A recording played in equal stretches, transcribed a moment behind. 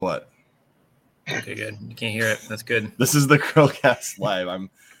What? Okay, good. You can't hear it. That's good. This is the CHRILLCAST Live. I'm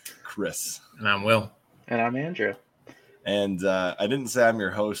Chris. And I'm Will. And I'm Andrew. And I didn't say I'm your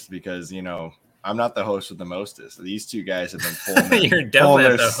host because, I'm not the host with the mostest. These two guys have been pulling. You're definitely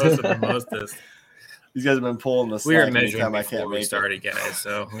not the host with the mostest. These guys have been pulling the slack. We were measuring anytime before I can't we make started, guys,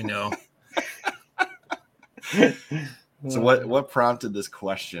 so we know. So what prompted this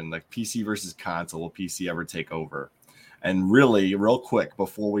question? Like PC versus console, will PC ever take over? And really, real quick,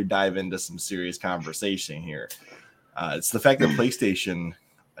 before we dive into some serious conversation here, it's the fact that PlayStation,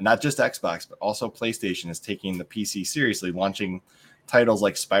 not just Xbox, but also PlayStation is taking the PC seriously, launching titles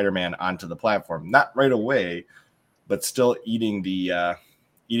like Spider-Man onto the platform. Not right away, but still eating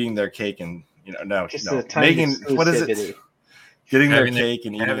their cake and making, what is it? Getting their cake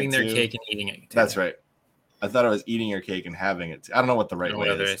and eating it too. That's right. I thought it was eating your cake and having it too. I don't know what the right way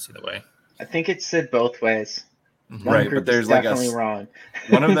is. Either way. I think it's said both ways. Right, but there's definitely wrong.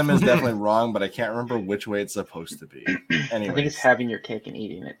 One of them is definitely wrong, but I can't remember which way it's supposed to be. Anyways, I think it's having your cake and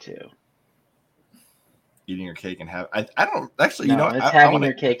eating it too. Eating your cake and have I don't actually. No, it's having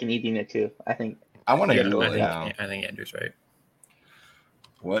your cake and eating it too. I think. I want to Google it now. I think Andrew's right.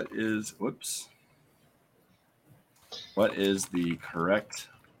 What is the correct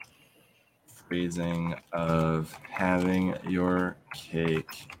phrasing of having your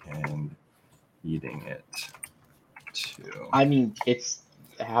cake and eating it too? I mean, it's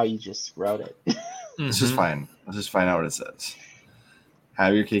how you just wrote it. It's just fine. Let's just find out what it says.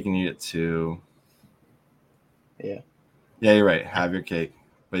 Have your cake and eat it too. Yeah, you're right. Have your cake,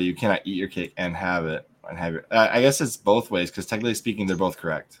 but you cannot eat your cake and have it. And have your. I guess it's both ways because technically speaking, they're both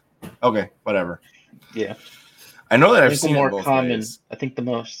correct. Okay, whatever. Yeah. I know that I've seen it both ways. I think the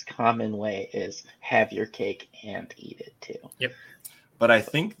most common way is have your cake and eat it too. Yep. But I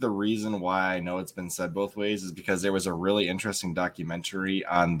think the reason why I know it's been said both ways is because there was a really interesting documentary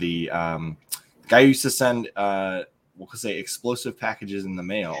on the guy who used to send, we'll say, explosive packages in the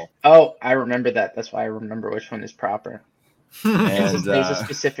mail. Oh, I remember that. That's why I remember which one is proper. And there's a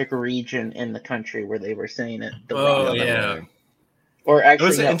specific region in the country where they were saying it. Yeah. Or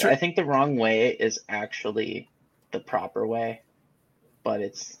actually, no, I think the wrong way is actually the proper way, but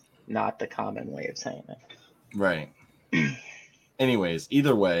it's not the common way of saying it. Right. Anyways,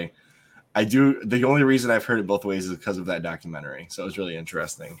 either way, the only reason I've heard it both ways is because of that documentary. So it was really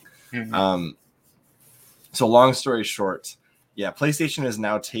interesting. Mm-hmm. So long story short, PlayStation is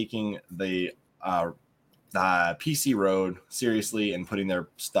now taking the PC road seriously and putting their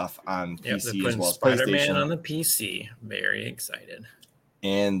stuff on PC as well as PlayStation. Spider-Man on the PC. Very excited.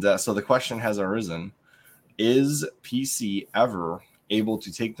 And so the question has arisen, is PC ever able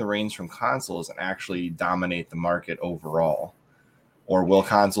to take the reins from consoles and actually dominate the market overall? Or will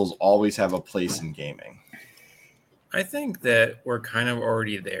consoles always have a place in gaming? I think that we're kind of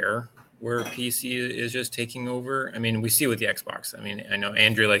already there where PC is just taking over. I mean, we see it with the Xbox. I mean, I know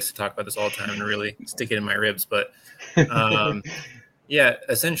Andrew likes to talk about this all the time and really stick it in my ribs, but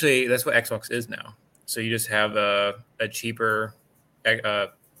essentially that's what Xbox is now. So you just have a cheaper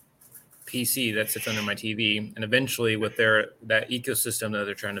PC that sits under my TV, and eventually with that ecosystem that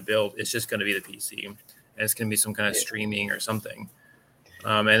they're trying to build, it's just going to be the PC, and it's going to be some kind of streaming or something.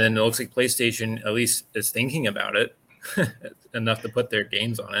 And then it looks like PlayStation at least is thinking about it enough to put their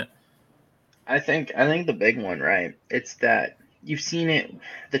games on it. I think the big one, right? It's that you've seen it,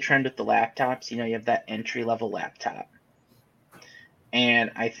 the trend with the laptops. You have that entry level laptop,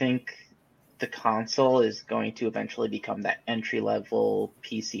 and I think the console is going to eventually become that entry level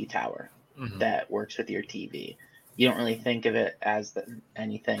PC tower that works with your TV. You don't really think of it as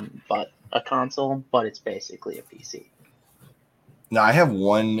anything but a console, but it's basically a PC. Now, I have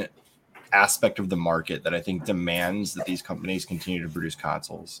one aspect of the market that I think demands that these companies continue to produce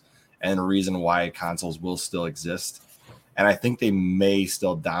consoles, and the reason why consoles will still exist. And I think they may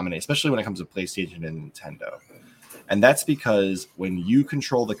still dominate, especially when it comes to PlayStation and Nintendo. And that's because when you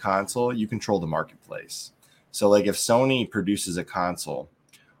control the console, you control the marketplace. So like if Sony produces a console,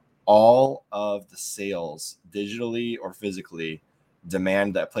 all of the sales digitally or physically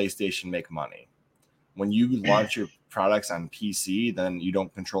demand that PlayStation make money. When you launch your products on PC, then you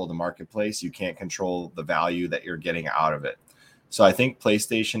don't control the marketplace. You can't control the value that you're getting out of it. So I think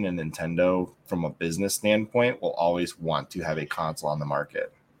PlayStation and Nintendo, from a business standpoint, will always want to have a console on the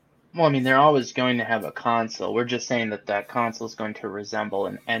market. Well, I mean, they're always going to have a console. We're just saying that console is going to resemble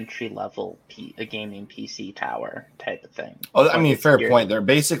an entry-level a gaming PC tower type of thing. Oh, I mean, fair point. They're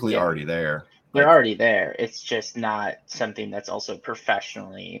basically already there. They're already there. It's just not something that's also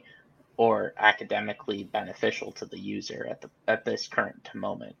professionally or academically beneficial to the user at this current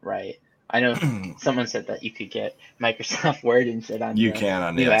moment, right? I know someone said that you could get Microsoft Word and shit on You the can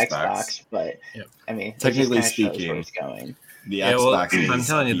on the new Xbox. but Yep. I mean, Technically it just kind of shows where speaking, it's going. the Yeah, well, Xbox is I'm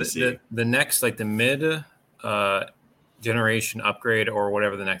telling you, PC. the next, like the mid generation upgrade or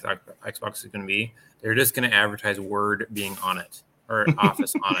whatever the next Xbox is going to be, they're just going to advertise Word being on it or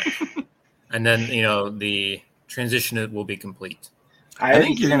Office on it. And then, the transition will be complete. I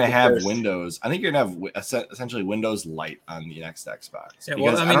think you're going to have Windows. I think you're going to have essentially Windows Lite on the next Xbox. Yeah,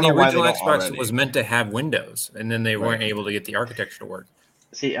 well, I mean, the original Xbox was meant to have Windows, and then they weren't able to get the architecture to work.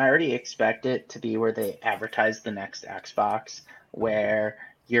 See, I already expect it to be where they advertise the next Xbox, where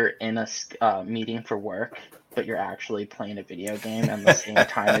you're in a meeting for work, but you're actually playing a video game at the same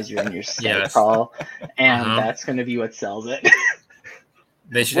time as you're in your Skype call, and that's going to be what sells it.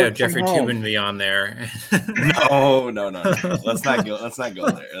 They should have Jeffrey Toobin be on there. No. Let's not go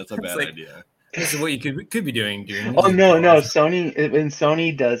there. That's a bad idea. This is what you could be doing. Oh no! Sony, when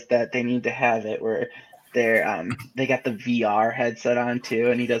Sony does that, they need to have it where they got the VR headset on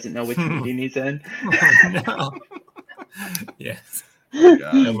too, and he doesn't know which meeting he's in. No. Yes. No.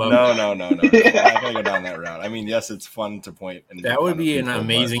 I'm not gonna go down that route. I mean, yes, it's fun to point. And that would be an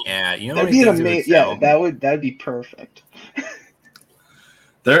amazing ad. That'd be that'd be perfect.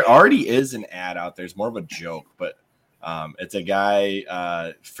 There already is an ad out there. It's more of a joke, but it's a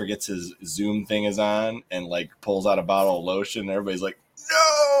guy forgets his Zoom thing is on and like pulls out a bottle of lotion. And everybody's like,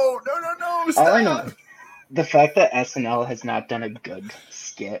 no, stop. All I know, the fact that SNL has not done a good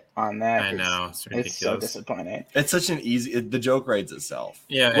skit on that. I know it's so disappointing. It's such an the joke writes itself.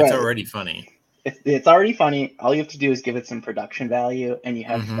 Yeah, it's already funny. It's already funny. All you have to do is give it some production value, and you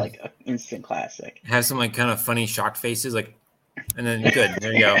have like an instant classic. Have some like kind of funny shocked faces, like. And then good.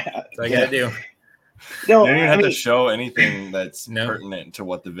 There you go. That's all you gotta do. No, you don't even have to show anything that's pertinent to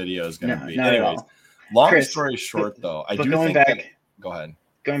what the video is going to be. Anyways, long story short, though, I do think that. Go ahead.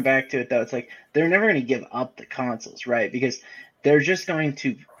 Going back to it, though, it's like they're never going to give up the consoles, right? Because they're just going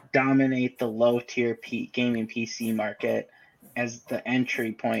to dominate the low-tier gaming PC market as the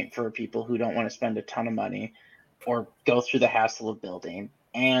entry point for people who don't want to spend a ton of money or go through the hassle of building.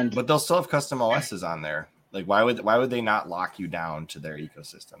 But they'll still have custom OSs on there. Like, why would they not lock you down to their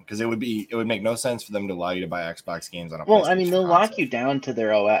ecosystem? Because it would make no sense for them to allow you to buy Xbox games on a. Well, I mean, they'll lock you down to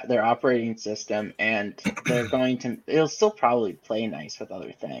their operating system, and it'll still probably play nice with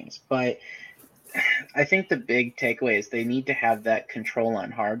other things. But I think the big takeaway is they need to have that control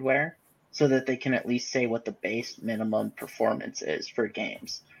on hardware so that they can at least say what the base minimum performance is for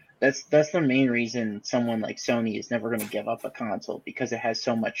games. That's the main reason someone like Sony is never going to give up a console, because it has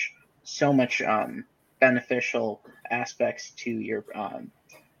so much beneficial aspects to your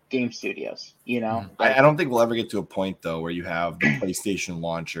game studios. I don't think we'll ever get to a point though where you have the PlayStation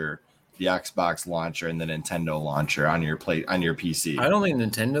launcher, the Xbox launcher, and the Nintendo launcher on your PC. I don't think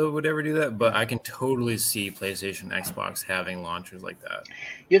Nintendo would ever do that, but I can totally see PlayStation, Xbox having launchers like that.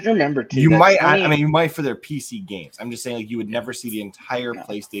 You have to remember too. You might for their PC games. I'm just saying, like, you would never see the entire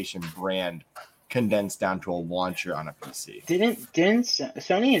PlayStation brand condensed down to a launcher on a PC. Didn't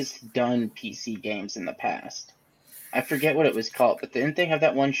Sony has done PC games in the past? I forget what it was called, but didn't they have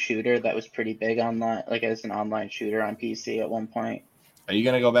that one shooter that was pretty big online, like as an online shooter on PC at one point? Are you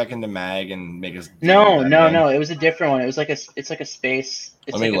gonna go back into Mag and make us? No. It was a different one. It was like it's like a space.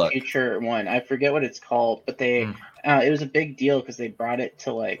 It's like a future one. I forget what it's called, but they it was a big deal because they brought it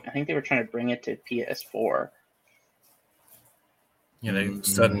to I think they were trying to bring it to PS4. Yeah,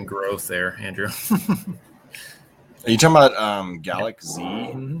 sudden growth there, Andrew. Are you talking about Galaxy?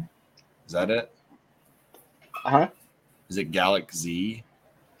 Mm-hmm. Is that it? Is it Galaxy?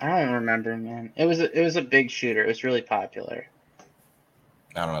 I don't remember, man. It was a big shooter. It was really popular.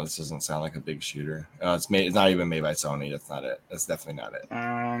 I don't know. This doesn't sound like a big shooter. It's not even made by Sony. That's not it. That's definitely not it.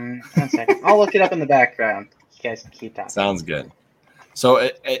 1 second. I'll look it up in the background. You guys can keep talking. Sounds good. So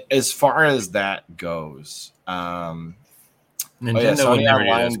as far as that goes, Nintendo would never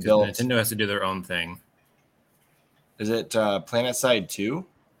do this because Nintendo has to do their own thing. Is it PlanetSide 2?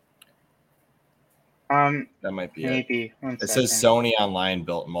 That might be maybe. It says Sony Online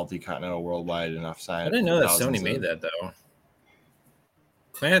built multi-continental worldwide enough sign. I didn't know that Sony made that though.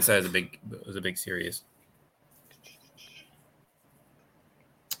 PlanetSide was a big series.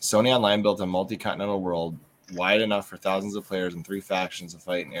 Sony Online built a multi-continental world wide enough for thousands of players and 3 factions to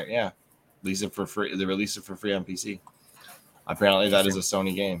fight in air. Yeah, release it for free. They released it for free on PC. Apparently, that is a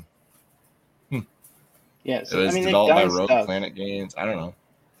Sony game. Yeah, so, it was developed by Rogue Planet Games. I don't know.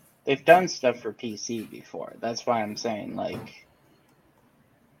 They've done stuff for PC before. That's why I'm saying, like.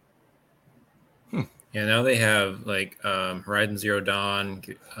 Yeah, now they have Horizon Zero Dawn,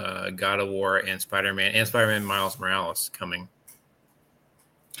 God of War, and Spider-Man Miles Morales coming.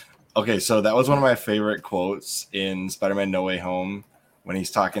 Okay, so that was one of my favorite quotes in Spider-Man No Way Home when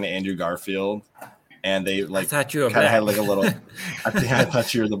he's talking to Andrew Garfield, and they I thought you were kind of had black. like a little. I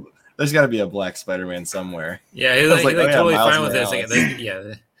thought you were the. There's got to be a black Spider-Man somewhere. Yeah, I he's was like, like, oh yeah, totally Miles fine with this. Morales.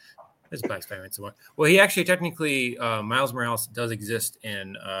 Yeah, there's Black Spider-Man somewhere. Well, he actually technically Miles Morales does exist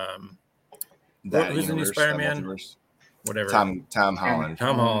in That who's the new universe, Spider-Man? that multiverse. Whatever. Tom Holland.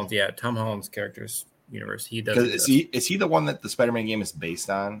 Tom Holland. Yeah, Tom Holland's character's universe. He does. Because is he the one that the Spider-Man game is based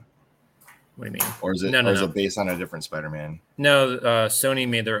on? What do you mean? Or is it? No. Is it based on a different Spider-Man? No, Sony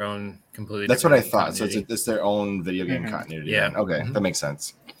made their own completely. That's what I different thought. So continuity. it's their own video game continuity. Yeah. Then. Okay, that makes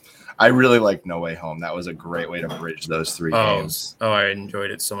sense. I really like No Way Home. That was a great way to bridge those three games. Oh, I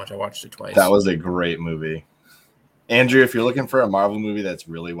enjoyed it so much. I watched it twice. That was a great movie. Andrew, if you're looking for a Marvel movie that's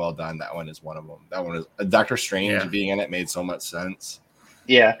really well done, that one is one of them. That one is Doctor Strange being in it made so much sense.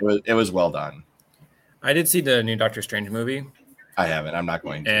 Yeah, it was well done. I did see the new Doctor Strange movie. I haven't. I'm not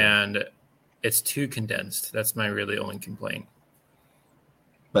going to. And it's too condensed. That's my really only complaint.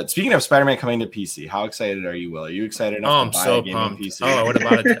 But speaking of Spider-Man coming to PC, how excited are you, Will? Are you excited enough to buy a gaming PC? Oh, I would have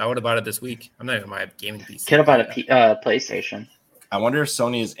bought it. I would have bought it this week. I'm not even buying a gaming PC. could have bought a PlayStation. I wonder if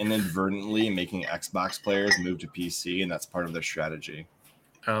Sony is inadvertently making Xbox players move to PC, and that's part of their strategy.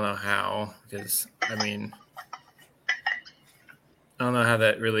 I don't know how, because I mean, I don't know how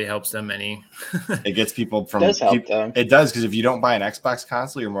that really helps them any. It gets people from. It does help them. It does, because if you don't buy an Xbox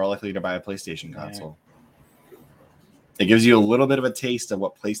console, you're more likely to buy a PlayStation console. It gives you a little bit of a taste of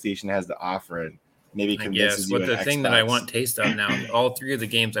what PlayStation has to offer, and maybe convinces you. But the thing that I want taste of now, all three of the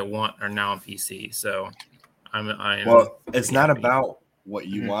games I want are now on PC. So well, it's not about what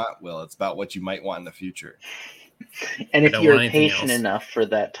you want, Will. It's about what you might want in the future. And if you're patient enough for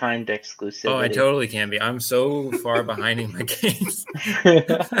that timed exclusivity. Oh, I totally can be. I'm so far behind in my games.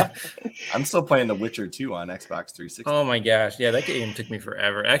 I'm still playing The Witcher 2 on Xbox 360. Oh my gosh. Yeah, that game took me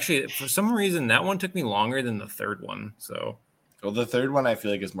forever. Actually, for some reason, that one took me longer than the third one. So, well, the third one I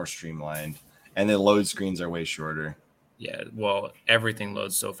feel like is more streamlined, and the load screens are way shorter. Yeah, well, everything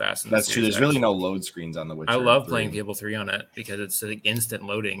loads so fast. That's true. There's really no load screens on The Witcher. I love playing Fable 3 on it because it's like instant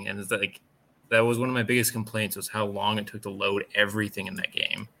loading, and it's like that was one of my biggest complaints was how long it took to load everything in that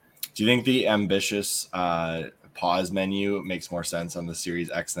game. Do you think the ambitious pause menu makes more sense on the Series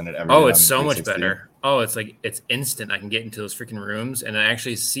X than it ever did? Oh, it's so much better. Oh, it's like it's instant. I can get into those freaking rooms, and I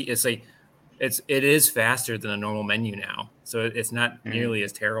actually see it's like it is faster than a normal menu now, so it's not nearly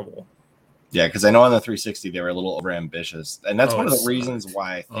as terrible. Yeah, because I know on the 360 they were a little over ambitious, and that's one of the reasons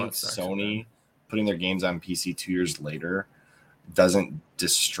why I think Sony putting their games on PC 2 years later doesn't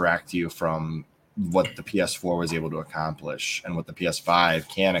distract you from what the PS4 was able to accomplish and what the PS5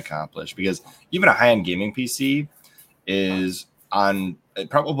 can accomplish, because even a high-end gaming PC is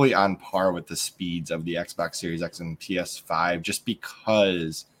probably on par with the speeds of the Xbox Series X and PS5 just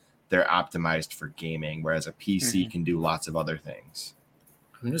because they're optimized for gaming, whereas a PC can do lots of other things.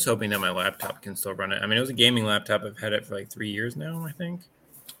 I'm just hoping that my laptop can still run it. I mean, it was a gaming laptop. I've had it for like 3 years now, I think.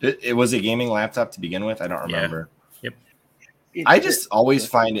 It was a gaming laptop to begin with? I don't remember. Yep. I just always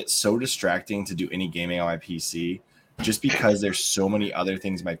find it so distracting to do any gaming on my PC just because there's so many other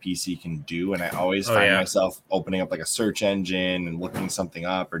things my PC can do. And I always find myself opening up like a search engine and looking something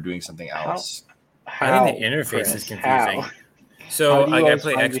up or doing something else. I think the interface is confusing. So like I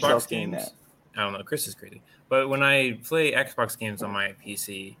play Xbox games. I don't know. Chris is crazy. But when I play Xbox games on my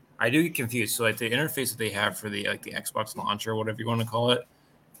PC, I do get confused. So like the interface that they have for the Xbox launcher, whatever you want to call it,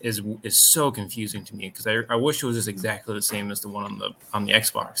 is so confusing to me because I wish it was just exactly the same as the one on the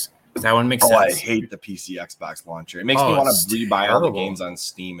Xbox. That one makes sense. I hate the PC Xbox launcher. It makes me want to rebuy all the games on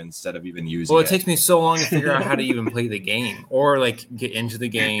Steam instead of even using it. Well, it takes me so long to figure out how to even play the game or like get into the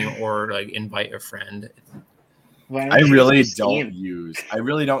game or like invite a friend. I really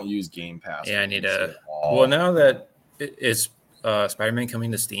don't use Game Pass. Yeah, I need to. Well, now that is Spider-Man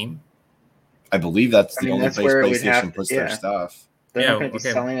coming to Steam? I believe that's the only place PlayStation puts their stuff. They're not going to be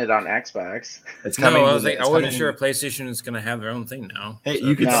selling it on Xbox. It's coming. I wasn't sure PlayStation is going to have their own thing now. Hey,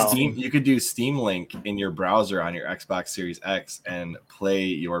 you could do Steam Link in your browser on your Xbox Series X and play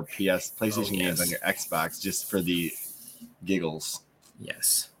your PlayStation games on your Xbox just for the giggles.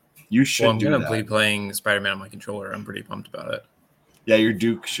 Yes. You should. Well, I'm going to be playing Spider-Man on my controller. I'm pretty pumped about it. Yeah, your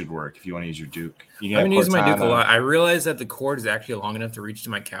Duke should work if you want to use your Duke. I've been using my Duke a lot. I realized that the cord is actually long enough to reach to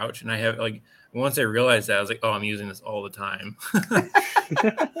my couch, and I have once I realized that, I was like, "Oh, I'm using this all the time."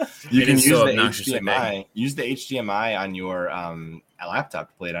 You can use the HDMI. Use the HDMI on your laptop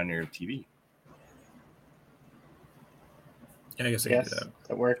to play it on your TV. Yeah, I guess I can do that.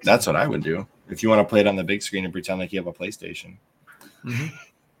 That works. That's what I would do if you want to play it on the big screen and pretend like you have a PlayStation.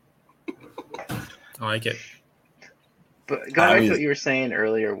 I like it. But going back to what you were saying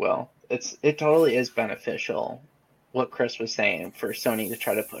earlier, Will, it totally is beneficial what Chris was saying for Sony to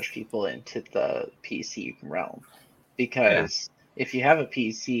try to push people into the PC realm, because if you have a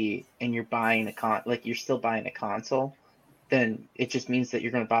PC and you're buying you're still buying a console, then it just means that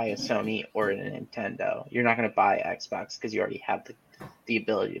you're going to buy a Sony or a Nintendo. You're not going to buy Xbox because you already have the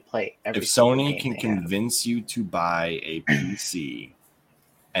ability to play every. If Sony can convince you to buy a PC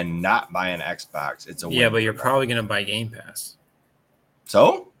and not buy an Xbox, it's a win. Yeah, but you're probably going to buy Game Pass.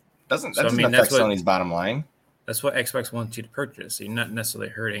 So that doesn't affect Sony's bottom line. That's what Xbox wants you to purchase. So you're not necessarily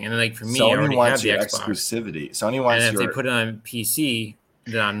hurting. And like for me, Sony I already wants have the your Xbox. Exclusivity. Sony wants. And if they put it on PC,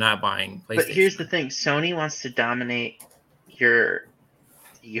 then I'm not buying PlayStation. But here's the thing: Sony wants to dominate your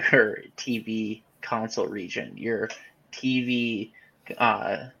TV console region, your TV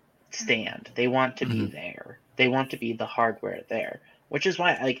stand. They want to be there. They want to be the hardware there, which is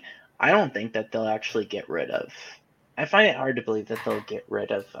why I don't think that they'll actually get rid of. I find it hard to believe that they'll get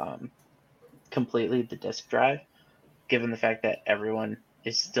rid of completely the disc drive, given the fact that everyone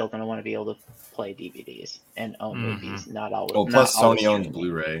is still going to want to be able to play DVDs and own movies. Not always. Oh, plus Sony owns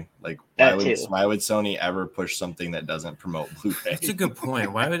Blu-ray. Like, why would Sony ever push something that doesn't promote Blu-ray? That's a good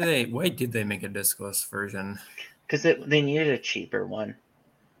point. Why did they make a discless version? Because they needed a cheaper one.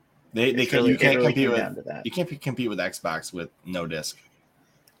 You can't compete with Xbox with no disc.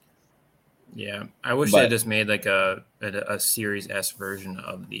 Yeah, I wish they just made like a Series S version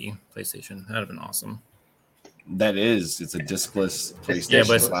of the PlayStation. That'd have been awesome. It's a discless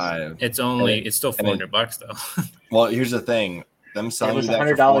PlayStation 5. It's still $400 though. Well, here's the thing: them selling it was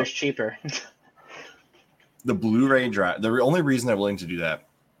 $100 cheaper. The Blu-ray drive. The only reason they're willing to do that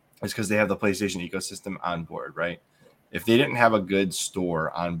is because they have the PlayStation ecosystem on board, right? If they didn't have a good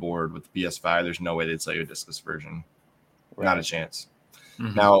store on board with the PS5, there's no way they'd sell you a discless version. Right. Not a chance.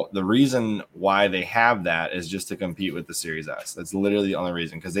 Mm-hmm. Now, the reason why they have that is just to compete with the Series S. That's literally the only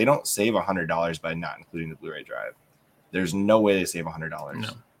reason, because they don't save $100 by not including the Blu-ray drive. There's no way they save $100. No.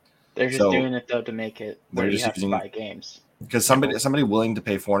 They're just doing it, though, to make it where you have to buy games. Because somebody willing to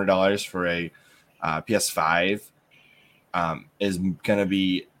pay $400 for a PS5 is going to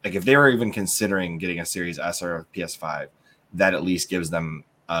be, like, if they were even considering getting a Series S or a PS5, that at least gives them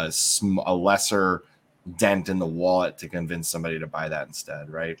a lesser dent in the wallet to convince somebody to buy that instead,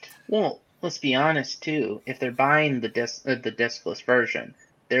 right? Well, let's be honest too. If they're buying the discless version,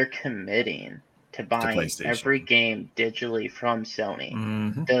 they're committing to buying every game digitally from Sony.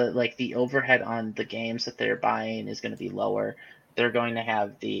 Mm-hmm. The overhead on the games that they're buying is going to be lower. They're going to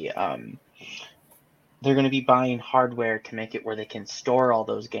have they're going to be buying hardware to make it where they can store all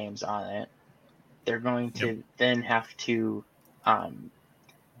those games on it. They're going to then have to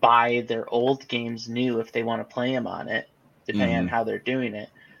buy their old games new if they want to play them on it, depending on how they're doing it.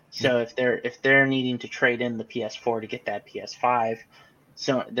 So if they're needing to trade in the PS4 to get that PS5,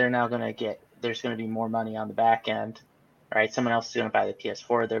 so they're now going to get, there's going to be more money on the back end, right? Someone else is going to buy the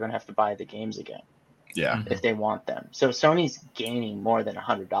PS4. They're going to have to buy the games again. Yeah. If they want them. So Sony's gaining more than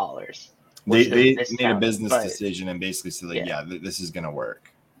 $100. They made a business decision and basically said, this is going to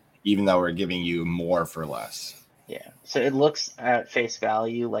work, even though we're giving you more for less. Yeah. So it looks at face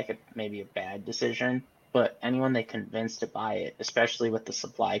value like maybe a bad decision, but anyone they convince to buy it, especially with the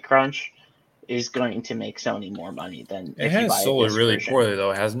supply crunch, is going to make Sony more money than it has sold really poorly,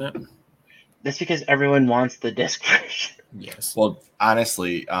 though, hasn't it? That's because everyone wants the disc version. Yes. Well,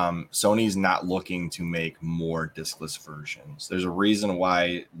 honestly, Sony's not looking to make more discless versions. There's a reason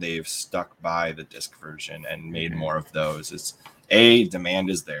why they've stuck by the disc version and made more of those. It's A, demand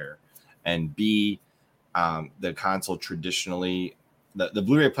is there, and B, the console traditionally, the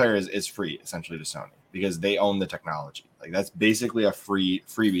Blu-ray player is free essentially to Sony because they own the technology. Like, that's basically a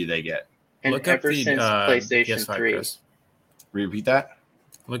freebie they get. And ever since PlayStation PS5, 3. Chris. Repeat that?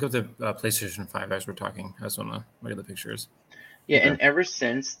 Look up the PlayStation 5 as we're talking. I just want to look at the pictures. Yeah, okay. And ever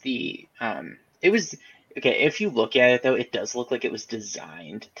since it was, okay, if you look at it, though, it does look like it was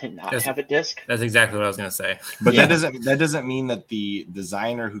designed to not have a disc. That's exactly what I was going to say. But that doesn't mean that the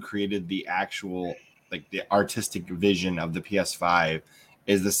designer who created the actual, like, the artistic vision of the PS5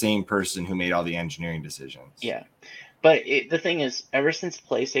 is the same person who made all the engineering decisions. Yeah. But the thing is, ever since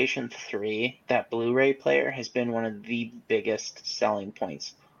PlayStation 3, that Blu-ray player has been one of the biggest selling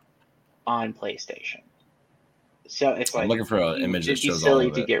points on PlayStation. So it's like, I'm looking for an image that shows all of it.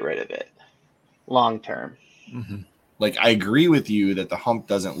 It'd be silly to get rid of it long term. Mm-hmm. Like, I agree with you that the hump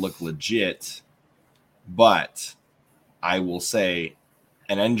doesn't look legit, but I will say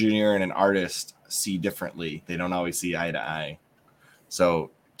an engineer and an artist see differently. They don't always see eye to eye.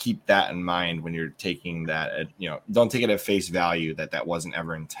 So keep that in mind when you're taking that, don't take it at face value that wasn't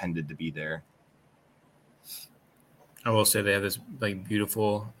ever intended to be there. I will say they have this like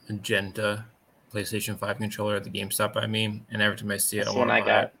beautiful magenta PlayStation 5 controller at the GameStop by me, and every time I see it, That's I the one want I to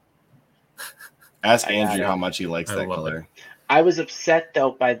buy got. it. Ask I got Andrew it. how much he likes I that love color. I was upset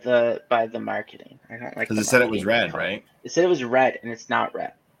though by the marketing. I don't like Because the it said it was marketing of the red, color. right? It said it was red, and it's not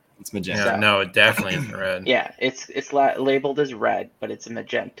red. It's magenta. Yeah, no, it definitely isn't red. Yeah, it's labeled as red, but it's a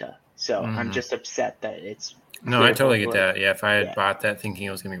magenta. So I'm Mhm. just upset that it's. No, I totally get labeled that. Yeah, if I had yeah. bought that thinking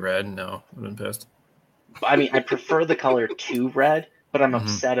it was gonna be red, no, I'd been pissed. I mean, I prefer the color to red, but I'm Mhm.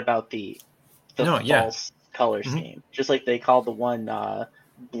 upset about the No, yeah. false color Mhm. scheme. Just like they call the one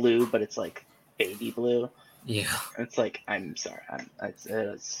blue, but it's like baby blue. Yeah. It's like, I'm sorry,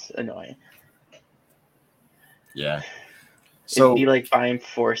 it's annoying. Yeah. It'd So be like buying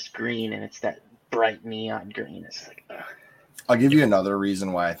forest green, and it's that bright neon green. It's like, ugh. I'll give you another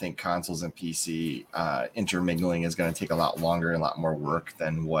reason why I think consoles and PC intermingling is going to take a lot longer and a lot more work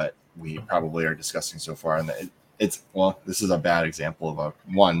than what we probably are discussing so far. And it's this is a bad example of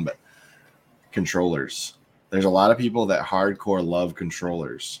but controllers. There's a lot of people that hardcore love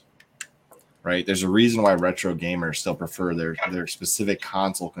controllers, right? There's a reason why retro gamers still prefer their specific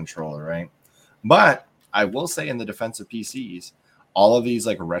console controller, right? But I will say, in the defense of PCs, all of these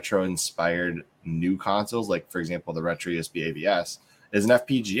like retro inspired new consoles, like for example the retro USB AVS, is an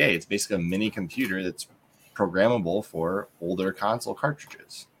FPGA. It's basically a mini computer that's programmable for older console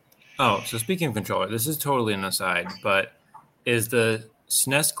cartridges. Oh, so speaking of controller, this is totally an aside, but is the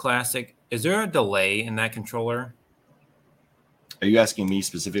SNES Classic, is there a delay in that controller? Are you asking me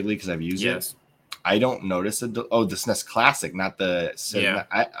specifically because I've used it? Yes. I don't notice the SNES Classic, not the. Yeah.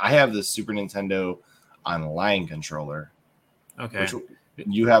 I have the Super Nintendo Online controller. Okay. Which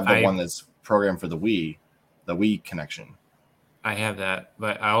you have the one that's programmed for the Wii connection. I have that,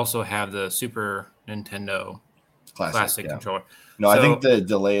 but I also have the Super Nintendo Classic controller. No, I think the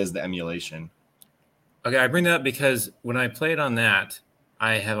delay is the emulation. Okay, I bring that up because when I played on that,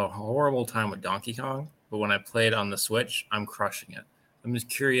 I have a horrible time with Donkey Kong, but when I played on the Switch, I'm crushing it. I'm just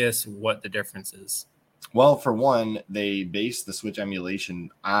curious what the difference is. Well, for one, they based the Switch emulation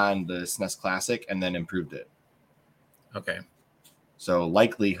on the SNES Classic and then improved it. Okay. So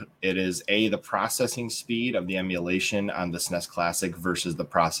likely it is the processing speed of the emulation on the SNES Classic versus the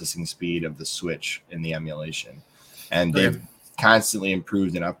processing speed of the Switch in the emulation. And they've constantly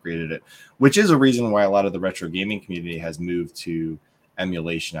improved and upgraded it, which is a reason why a lot of the retro gaming community has moved to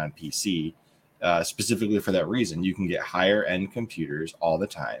emulation on PC, specifically for that reason. You can get higher end computers all the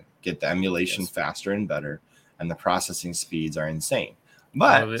time, get the emulation faster and better, and the processing speeds are insane.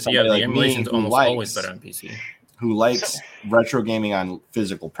 But the emulation's almost always better on PC. Who likes retro gaming on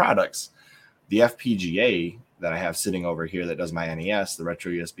physical products, the FPGA that I have sitting over here that does my NES, the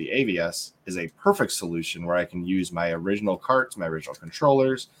retro USB AVS, is a perfect solution where I can use my original carts, my original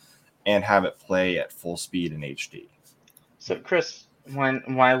controllers, and have it play at full speed in HD. So, Chris,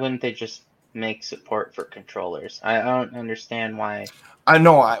 why wouldn't they just make support for controllers? I don't understand why. I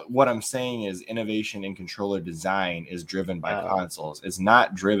know what I'm saying is innovation in controller design is driven by consoles. It's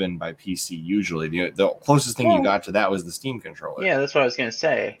not driven by PC usually. The closest thing you got to that was the Steam controller. Yeah, that's what I was going to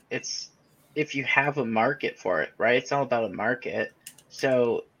say. It's if you have a market for it, right? It's all about a market.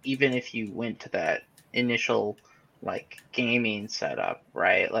 So even if you went to that initial like gaming setup,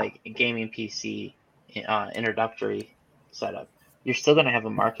 right? Like a gaming PC introductory setup, you're still going to have a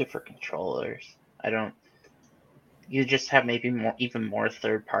market for controllers. You just have maybe even more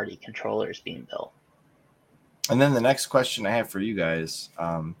third-party controllers being built. And then the next question I have for you guys,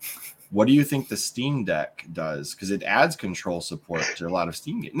 what do you think the Steam Deck does? Because it adds control support to a lot of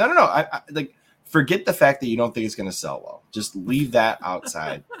Steam games. No. I like forget the fact that you don't think it's going to sell well. Just leave that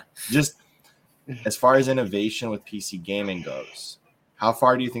outside. Just as far as innovation with PC gaming goes, how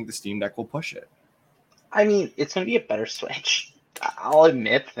far do you think the Steam Deck will push it? I mean, it's going to be a better Switch. I'll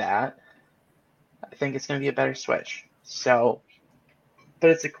admit that. I think it's going to be a better Switch. So, but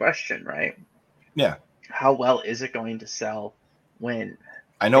it's a question, right? Yeah. How well is it going to sell when?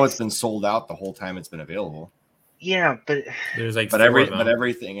 I know it's been sold out the whole time it's been available. Yeah, but there's like but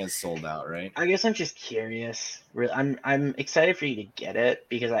everything is sold out, right? I guess I'm just curious. I'm excited for you to get it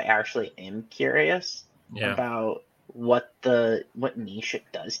because I actually am curious about what niche it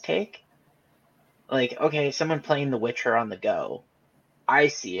does take. Like, okay, someone playing The Witcher on the go. I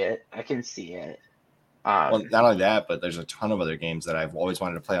see it. I can see it. Well, not only that, but there's a ton of other games that I've always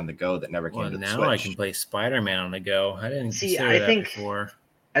wanted to play on the go that never came to the Switch. Now I can play Spider-Man on the go. I didn't consider that before.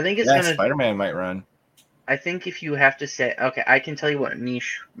 I think it's Spider-Man might run. I think if you have to say, okay, I can tell you what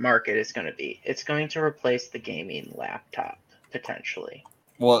niche market it's going to be. It's going to replace the gaming laptop, potentially.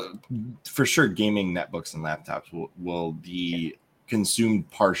 Well, for sure, gaming netbooks and laptops will be consumed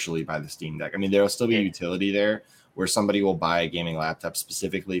partially by the Steam Deck. I mean, there will still be utility there, where somebody will buy a gaming laptop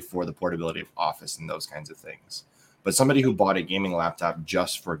specifically for the portability of Office and those kinds of things. But somebody who bought a gaming laptop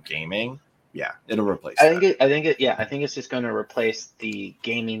just for gaming, yeah, it'll replace I think it's just going to replace the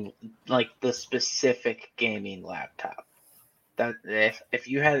gaming, like the specific gaming laptop. That if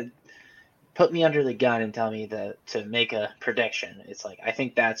you had put me under the gun and tell me to make a prediction, it's like I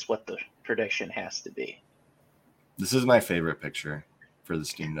think that's what the prediction has to be. This is my favorite picture for the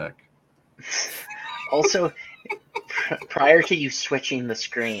Steam Deck. Also, prior to you switching the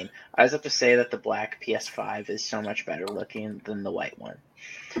screen, I was up to say that the black PS5 is so much better looking than the white one.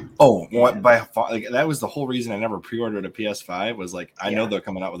 Oh, what by far? Like, that was the whole reason I never pre-ordered a PS5. Was like I know they're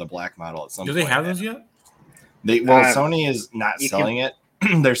coming out with a black model at some point. Do they have those yet? Sony is not selling it.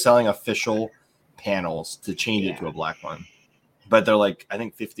 They're selling official panels to change it to a black one, but they're like I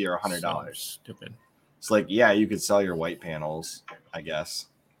think $50 or $100. Stupid. It's like you could sell your white panels, I guess.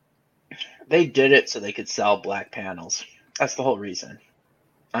 They did it so they could sell black panels. That's the whole reason.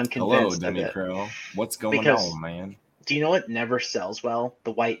 I'm convinced of it. Pro. What's going on, man? Do you know what never sells well?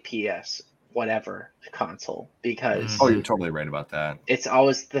 The white PS, whatever console, because you're totally right about that. It's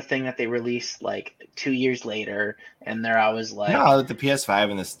always the thing that they release like 2 years later, and they're always like, no, the PS5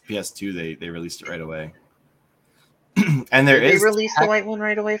 and the PS2 they released it right away. And they released the white one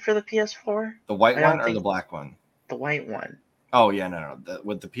right away for the PS4. The white one or the black one? The white one. Oh yeah, no.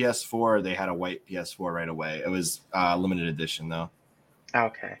 With the PS4, they had a white PS4 right away. It was limited edition though.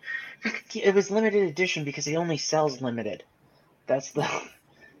 Okay, it was limited edition because he only sells limited. That's the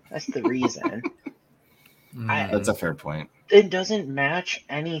reason. That's a fair point. It doesn't match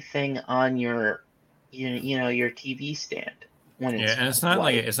anything on your, your TV stand when it's and it's not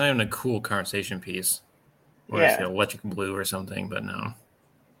white. it's not even a cool conversation piece. Or it's electric blue or something, but no.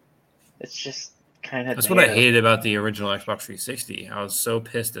 It's just kind of. That's what I hated about the original Xbox 360. I was so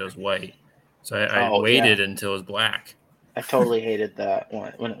pissed that it was white, so I waited until it was black. I totally hated that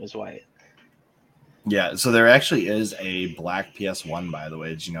one when it was white. Yeah, so there actually is a black PS1, by the way.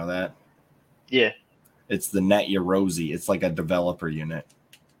 Did you know that? Yeah. It's the Net Yerosi. It's like a developer unit.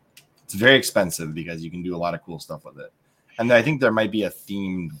 It's very expensive because you can do a lot of cool stuff with it. And I think there might be a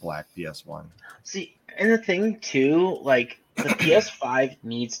themed black PS1. See, and the thing too, like the PS5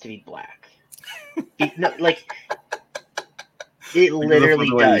 needs to be black. It literally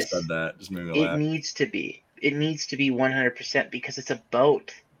does. Said that just made me laugh. It needs to be. It needs to be 100% because it's a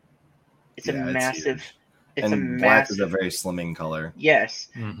boat. It's a massive. Black is a very slimming color. Yes.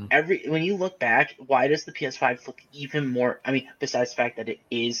 Mm-hmm. When you look back, why does the PS5 look even more? I mean, besides the fact that it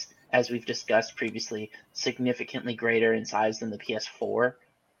is, as we've discussed previously, significantly greater in size than the PS4.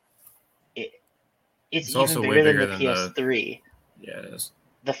 It's even bigger than the PS3. Yeah, it is.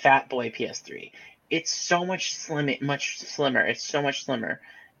 The Fat Boy PS3. It's so much slimmer. It's so much slimmer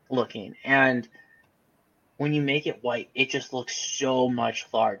looking, and when you make it white, it just looks so much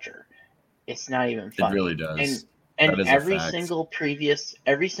larger. It's not even funny. It really does. And every single previous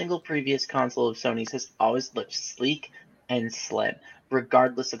console of Sony's has always looked sleek and slim,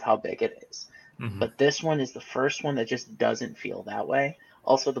 regardless of how big it is. Mm-hmm. But this one is the first one that just doesn't feel that way.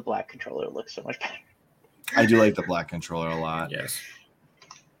 Also, the black controller looks so much better. I do like the black controller a lot. Yes.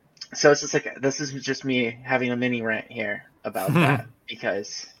 So it's just like, this is just me having a mini rant here about that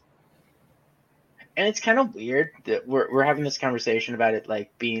because, and it's kind of weird that we're having this conversation about it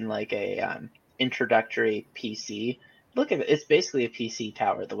like being like a introductory PC. Look at it; it's basically a PC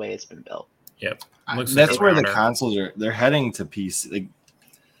tower the way it's been built. Yep, that's where the consoles they're heading to PC. Like,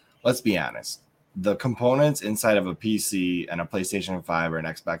 let's be honest, the components inside of a PC and a PlayStation 5 or an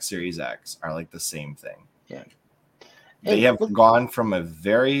Xbox Series X are like the same thing. Yeah, they have gone from a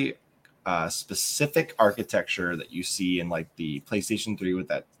very specific architecture that you see in like the PlayStation 3 with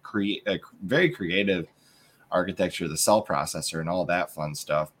that very creative architecture, the cell processor and all that fun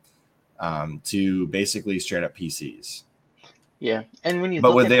stuff, to basically straight up PCs. Yeah, and when you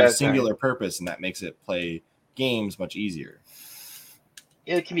but they have singular purpose, and that makes it play games much easier.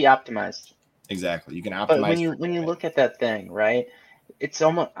 It can be optimized. Exactly, you can optimize. But when you look at that thing, right? It's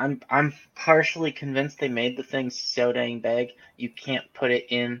almost I'm partially convinced they made the thing so dang big you can't put it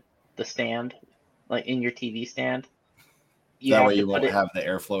in the stand, like in your TV stand. That way you won't have the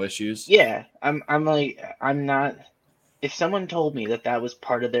airflow issues. Yeah, I'm not. If someone told me that was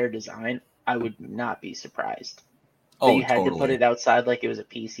part of their design, I would not be surprised. That you had to put it outside like it was a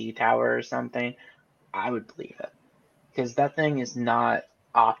PC tower or something. I would believe it because that thing is not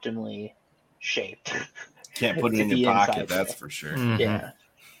optimally shaped. Can't put it in your pocket, that's for sure. Mm-hmm. Yeah.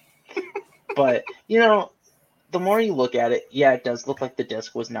 But, the more you look at it, yeah, it does look like the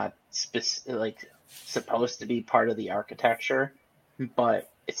disc was not supposed to be part of the architecture, but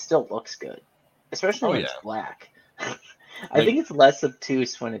it still looks good, especially when it's black. I think it's less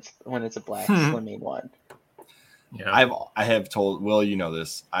obtuse when it's a black Hmm. slimming one. Yeah. I have told Will, you know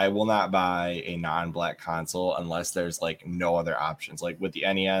this. I will not buy a non-black console unless there's like no other options. Like with the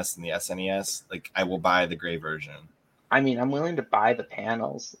NES and the SNES, like I will buy the gray version. I mean, I'm willing to buy the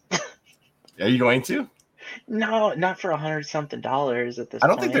panels. Are you going to? No, not for $100-something at this I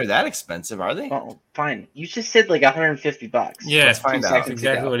don't point. think they're that expensive, are they? Well, fine. You just said like $150. Yeah, Let's find out. that's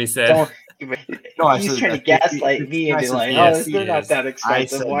exactly what he said. Don't, No, he's said trying to 50, gaslight me and be said like, yes, they're he not is. that I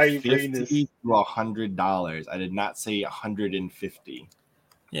expensive. said Why are you bringing this? $50 to $100. I did not say $150.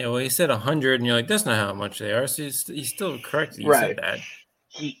 Yeah, well, he said 100, and you're like, that's not how much they are. So he's still correct. He Right. said that.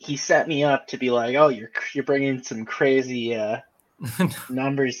 He set me up to be like, oh, you're bringing some crazy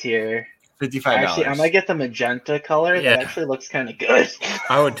numbers here. $55. Actually, I might get the magenta color. Yeah. That actually looks kind of good.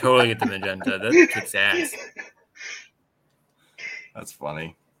 I would totally get the magenta. That kicks ass. That's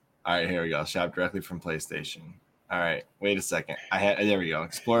funny. All right, here we go. Shop directly from PlayStation. All right, wait a second. There we go.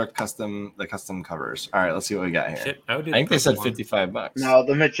 Explore the custom covers. All right, let's see what we got here. Shit, I would do I think the they said purple one. $55. No,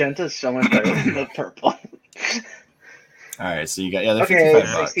 the magenta is so much better than the purple. All right, so you got they're Okay,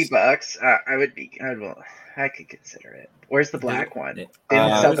 $55. $60. I could consider it. Where's the black one? They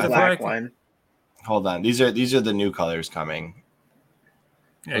didn't Uh, sell the the black one. Hold on. These are the new colors coming.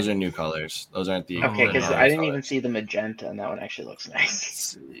 Yeah. Those are new colors. Those aren't the Okay, because normal I didn't colors. even see the magenta, and that one actually looks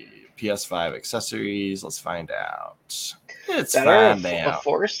nice. Let's see. PS5 accessories. Let's find out. It's That or fine a now.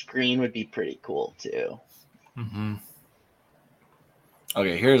 forest green would be pretty cool too. Mm-hmm.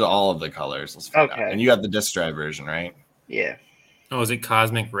 Okay, here's all of the colors. Let's find out. Okay. And you got the disc drive version, right? Yeah. Oh, is it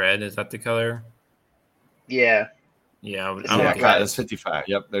cosmic red? Is that the color? Yeah. Yeah, I would It's get not that. red. That's 55.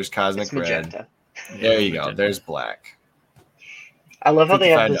 Yep, there's cosmic It's red. magenta. Yeah, There you go. magenta. There's black. I love how they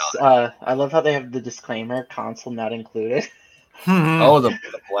have $55. this. I love how they have the disclaimer: console not included. Oh, the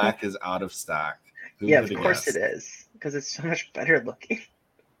black is out of stock. Who Yeah, would of have course guessed? it is, because it's so much better looking.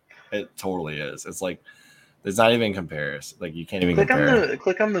 It totally is. It's like there's not even comparison. Like you can't even compare.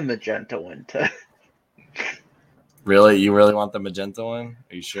 Click on the magenta one to. Really, you really want the magenta one?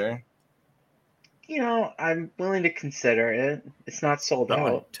 Are you sure? I'm willing to consider it. It's not sold I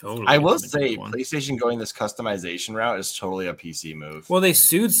would out. totally I get will the magenta say, one. PlayStation going this customization route is totally a PC move. Well, they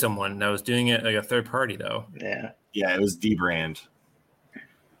sued someone that was doing it like a third party, though. Yeah. Yeah, it was D-brand.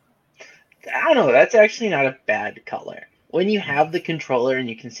 I don't know. That's actually not a bad color. When you have the controller and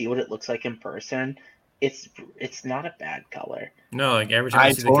you can see what it looks like in person, it's not a bad color. No, like every time I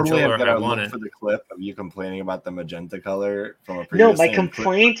I see totally the have controller, got I to want look it. for the clip of you complaining about the magenta color from a previous No, my thing and put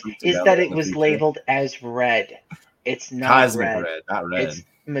complaint them is together that in it the was future. labeled as red. It's not Cosmic red. red, not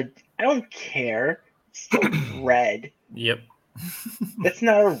red. I don't care. It's still red. Yep. That's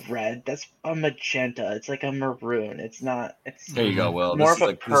not a red. That's a magenta. It's like a maroon. It's not. It's There you go, Will. more This of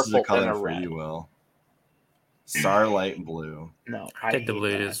is a this is a purple than color a for red. you, Will. Starlight blue. No, I take the hate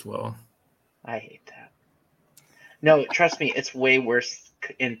blue that. as well. I hate that. No, trust me, it's way worse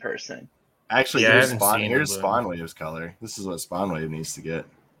in person. Actually, Yeah, I here's haven't seen the blue. Spawn Wave's color. This is what Spawn Wave needs to get.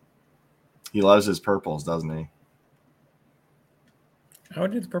 He loves his purples, doesn't he? I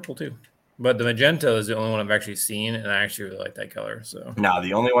would do the purple too. But the magenta is the only one I've actually seen, and I actually really like that color. So No,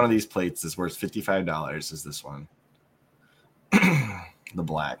 the only one of these plates that's worth $55 is this one. The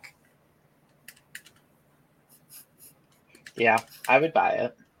black. Yeah, I would buy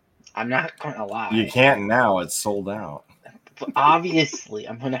it. I'm not gonna lie. You can't now, it's sold out. Obviously,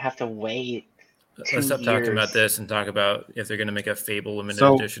 I'm gonna have to wait. let's stop talking about this and talk about if they're going to make a Fable limited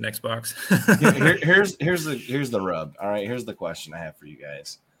edition Xbox. Here's the rub. All right, here's the question I have for you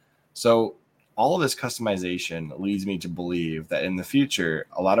guys. So all of this customization leads me to believe that in the future,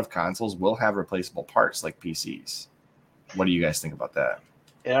 a lot of consoles will have replaceable parts like PCs. What do you guys think about that?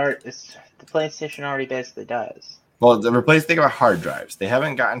 The PlayStation already basically does. Well, think about hard drives. They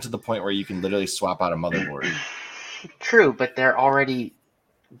haven't gotten to the point where you can literally swap out a motherboard. True, but they're already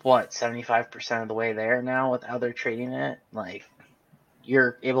 75% of the way there now with how they're treating it. Like,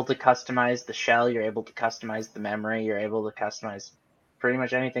 you're able to customize the shell, you're able to customize the memory, you're able to customize pretty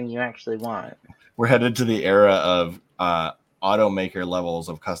much anything you actually want. We're headed to the era of automaker levels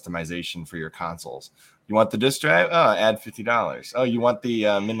of customization for your consoles. You want the disc drive? Oh, add $50. Oh, you want the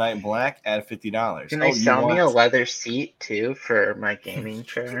Midnight Black? Add $50. Can they sell me a leather seat too for my gaming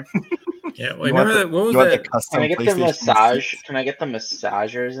chair? Yeah, well, remember that? What was that? Can I get the massage? Can I get the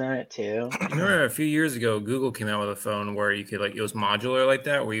massagers in it too? You remember a few years ago, Google came out with a phone where you could it was modular like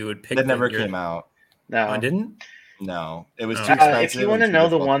that, where you would pick. That never came out. No, I didn't. No, it was too expensive. If you want to know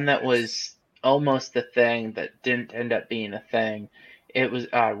the one that was almost a thing that didn't end up being a thing, it was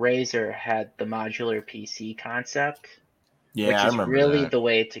Razer had the modular PC concept, Yeah, which I is remember really that. the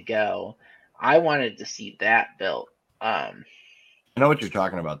way to go. I wanted to see that built. I know what you're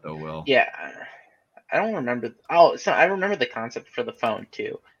talking about, though, Will. Yeah, I don't remember. Oh, so I remember the concept for the phone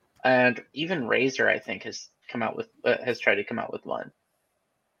too, and even Razer, I think, has tried to come out with one.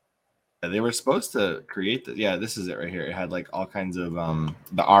 Yeah, they were supposed to create the. Yeah, this is it right here. It had like all kinds of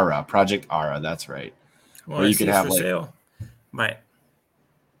the Ara Project Ara. That's right. Well, Where I you see could it's have for like sale. Might.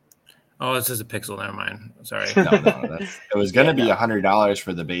 Oh, this is a Pixel. Never mind. Sorry. no, it was going to be no. $100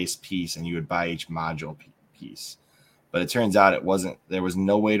 for the base piece, and you would buy each module piece. But it turns out it wasn't. There was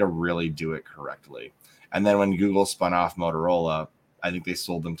no way to really do it correctly. And then when Google spun off Motorola, I think they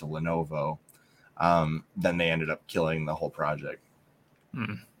sold them to Lenovo. Then they ended up killing the whole project.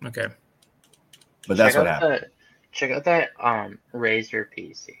 Okay. But that's what happened. Check out that Razer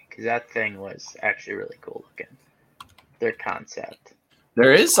PC, because that thing was actually really cool looking. Their concept.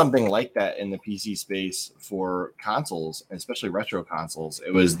 There is something like that in the PC space for consoles, especially retro consoles.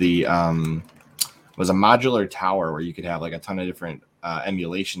 It was the was a modular tower where you could have like a ton of different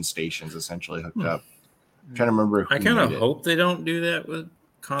emulation stations essentially hooked up. I'm trying to remember who I kind of made it. hope they don't do that with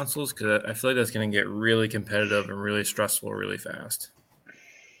consoles, because I feel like that's going to get really competitive and really stressful really fast.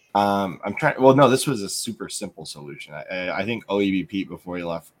 I'm trying. Well, no, this was a super simple solution. I think OEB Pete, before he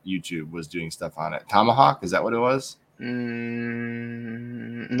left YouTube, was doing stuff on it. Tomahawk, is that what it was? No.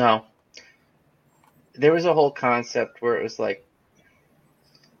 There was a whole concept where it was like,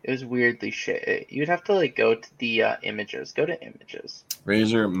 it was weirdly shit. You'd have to like go to the images. Go to images.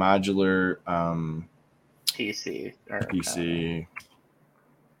 Razer modular PC PC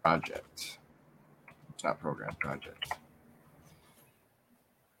project. It's not program project.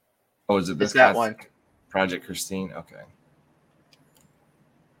 Oh, is it this? It's that one. Project Christine. Okay.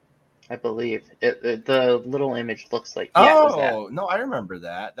 I believe the little image looks like. Yeah, it was that. No, I remember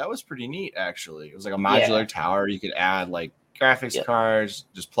that. That was pretty neat, actually. It was like a modular tower. You could add like graphics cards,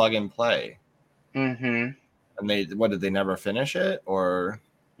 just plug and play. Mm-hmm. And did they never finish it, or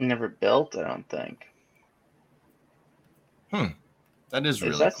never built? I don't think. That is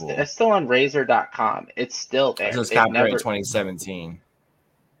really cool. It's still on Razer.com. It's still there. It's copyright 2017.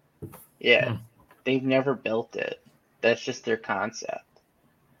 Yeah, they've never built it. That's just their concept.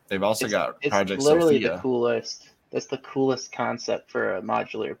 They've also got Project It's literally Sophia. the coolest. That's the coolest concept for a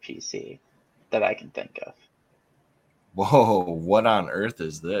modular PC that I can think of. Whoa! What on earth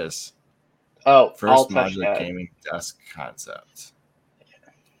is this? Oh, first modular gaming desk concept.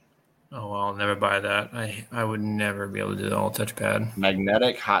 Oh, well, I'll never buy that. I would never be able to do the all touchpad.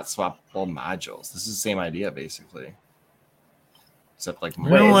 Magnetic hot swappable modules. This is the same idea, basically. Except like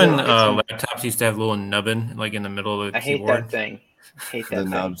remember when laptops used to have a little nubbin like in the middle of the keyboard? I hate that thing. The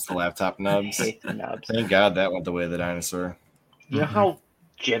nubs, the laptop nubs. I hate the nubs. Thank God that went the way of the dinosaur. You know how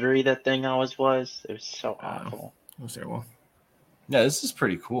jittery that thing always was? It was so awful. It was terrible. Yeah, this is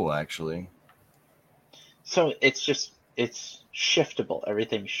pretty cool, actually. So it's shiftable.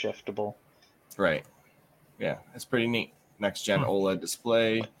 Everything's shiftable. Right. Yeah, it's pretty neat. Next gen OLED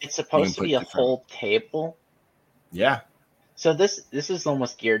display. It's supposed to be a whole table. Yeah. So this is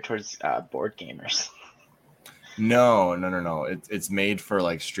almost geared towards board gamers. No. It's made for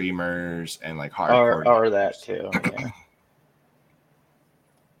like streamers and like hardcore. Or that too. Yeah.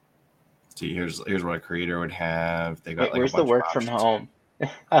 See, here's what a creator would have. They got like where's the work from home?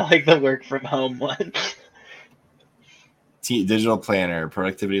 I like the work from home one. Digital planner,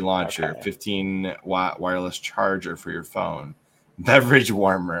 productivity launcher, 15-watt wireless charger for your phone, beverage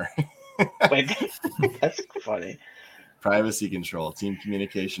warmer. Wait, that's funny. Privacy control, team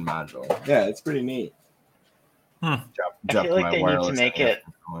communication module. Yeah, it's pretty neat. I feel like they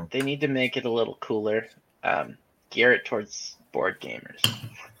need to make it a little cooler. Gear it towards board gamers.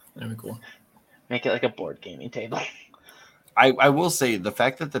 That'd be cool. Make it like a board gaming table. I will say the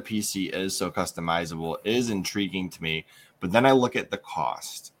fact that the PC is so customizable is intriguing to me, but then I look at the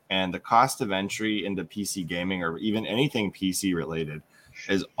cost, and the cost of entry into PC gaming or even anything PC related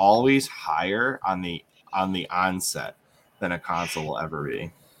is always higher on the onset than a console will ever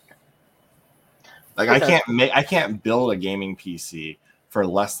be. Like I can't build a gaming PC for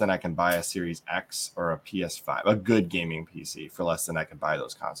less than I can buy a Series X or a PS5, a good gaming PC for less than I can buy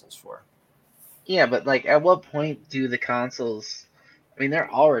those consoles for. Yeah, but like at what point do the consoles, I mean,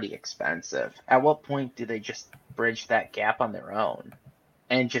 they're already expensive. At what point do they just bridge that gap on their own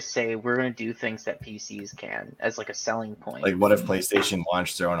and just say, we're going to do things that PCs can as like a selling point? Like what if PlayStation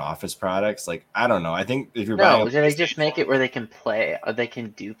launched their own Office products? Like, I don't know. I think if you're buying they just make it where they can play, or they can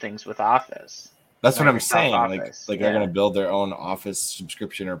do things with Office. That's what I'm saying. Office. Like they're going to build their own Office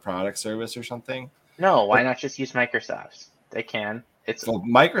subscription or product service or something. No, why not just use Microsoft's? They can. Well,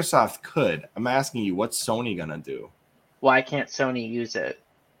 Microsoft could. I'm asking you, what's Sony going to do? Why can't Sony use it?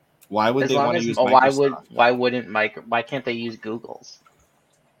 Why would they want to use why Microsoft? why can't they use Google's?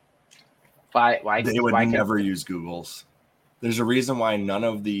 Why They would why can't never use Google's. There's a reason why none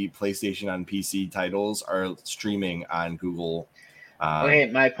of the PlayStation on PC titles are streaming on Google. Okay,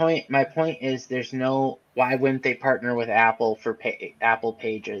 my point is why wouldn't they partner with Apple for Apple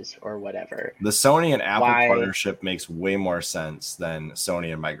Pages or whatever? The Sony and Apple partnership makes way more sense than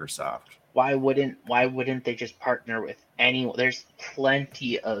Sony and Microsoft. Why wouldn't they just partner with there's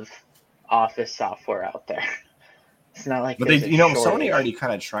plenty of Office software out there. It's not like Sony already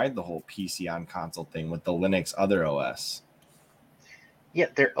kind of tried the whole PC on console thing with the Linux other OS. Yeah,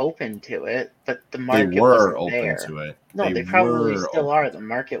 they're open to it, but the market wasn't open there. To it. No, they probably still are. The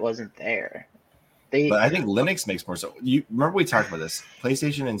market wasn't there. But I think Linux makes more sense. You remember we talked about this?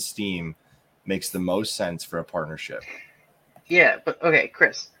 PlayStation and Steam makes the most sense for a partnership. Yeah, but okay,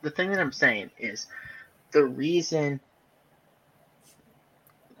 Chris, the thing that I'm saying is the reason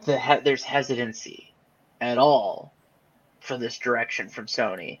there's hesitancy at all for this direction from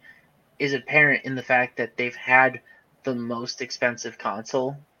Sony is apparent in the fact that they've had the most expensive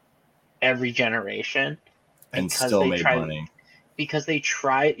console every generation and still made money. Because they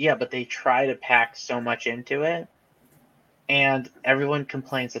try to pack so much into it, and everyone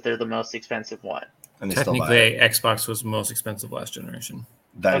complains that they're the most expensive one. And technically, Xbox was the most expensive last generation.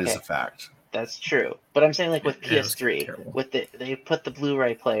 That is a fact. That's true. But I'm saying, like, with PS3, they put the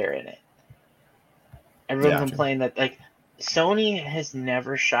Blu-ray player in it. Everyone complained that, like, Sony has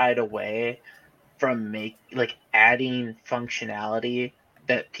never shied away from adding functionality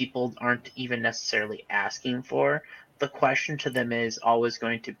that people aren't even necessarily asking for. The question to them is always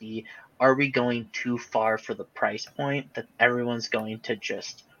going to be, are we going too far for the price point that everyone's going to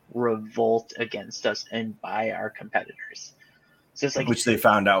just revolt against us and buy our competitors? So it's like, which they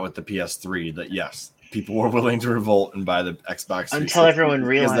found out with the PS3 that yes, people were willing to revolt and buy the Xbox 360 until everyone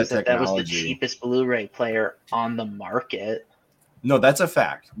realized that was the cheapest Blu-ray player on the market. No, that's a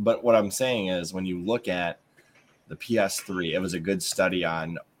fact. But what I'm saying is when you look at the PS3, it was a good study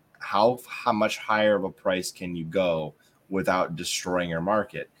on how much higher of a price can you go without destroying your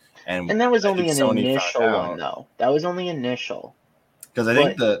market. And that was only an initial one, though. That was only initial. Because I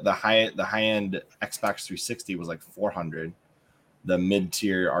think the high end Xbox 360 was like $400. The mid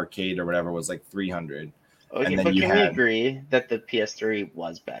tier arcade or whatever was like $300. Okay, and then but can we agree that the PS3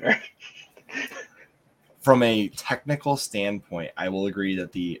 was better? From a technical standpoint, I will agree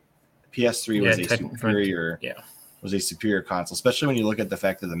that the PS3 was a superior console, especially when you look at the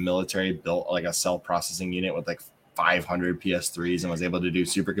fact that the military built like a cell processing unit with like 500 PS3s and was able to do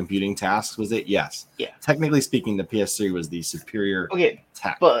supercomputing tasks. Was it? Yes. Yeah. Technically speaking, the PS3 was the superior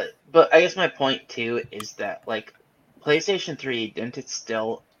tech. But I guess my point too is that like PlayStation 3 didn't it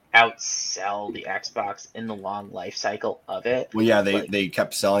still outsell the Xbox in the long life cycle of it? Well, yeah, they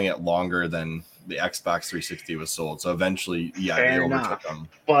kept selling it longer than the Xbox 360 was sold. So eventually, they overtook them.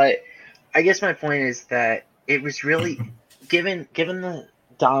 But I guess my point is that it was really given the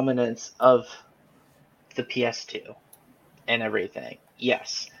dominance of the PS2 and everything.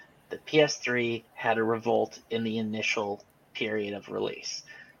 Yes, the PS3 had a revolt in the initial period of release,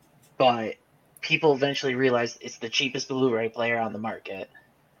 but people eventually realized it's the cheapest Blu-ray player on the market,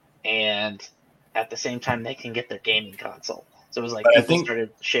 and at the same time they can get their gaming console. So it was like people started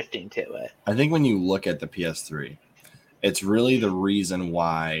shifting to it. I think when you look at the PS3, it's really the reason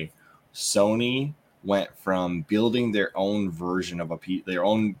why Sony went from building their own version of their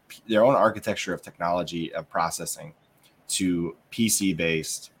own architecture of technology of processing to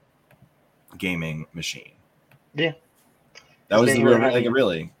PC-based gaming machine. Yeah, that was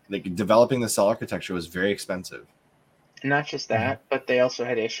really developing the cell architecture was very expensive. Not just that, but they also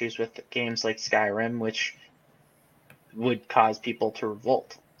had issues with games like Skyrim, which would cause people to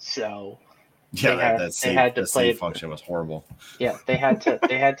revolt. So that save function was horrible. Yeah, they had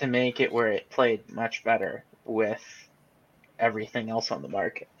to make it where it played much better with everything else on the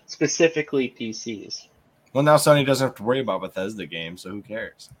market, specifically PCs. Well, now Sony doesn't have to worry about Bethesda games, so who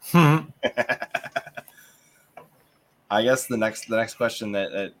cares? I guess the next question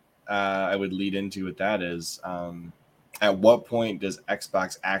that I would lead into with that is, at what point does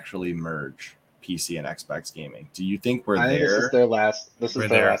Xbox actually merge PC and Xbox gaming? Do you think we're there? This is their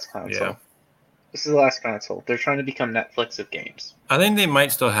last console. Yeah. This is the last console. They're trying to become Netflix of games. I think they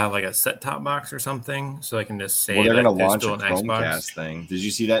might still have like a set-top box or something, so they can just say they're going to launch a Chromecast thing. Did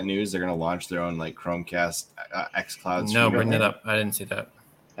you see that news? They're going to launch their own like Chromecast xCloud. No, bring that up. I didn't see that.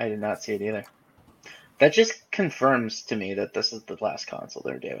 I did not see it either. That just confirms to me that this is the last console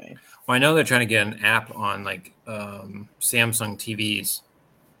they're doing. Well, I know they're trying to get an app on like Samsung TVs,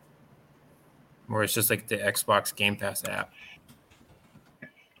 where it's just like the Xbox Game Pass app.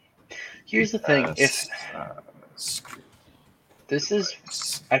 Here's the thing: if this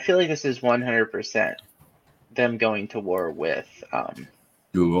is, I feel like this is 100% them going to war with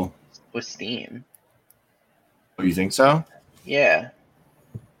Google, with Steam. Oh, you think so? Yeah.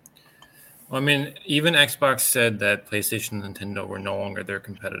 Well, I mean, even Xbox said that PlayStation and Nintendo were no longer their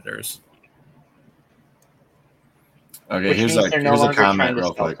competitors. Okay, Which here's means they're no a longer comment trying to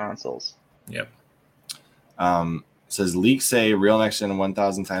real sell quick. consoles. Yep. Says leaks say real next gen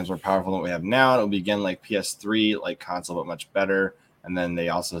 1,000 times more powerful than what we have now. It'll be again like PS3, like console, but much better. And then they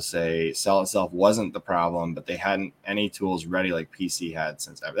also say cell itself wasn't the problem, but they hadn't any tools ready like PC had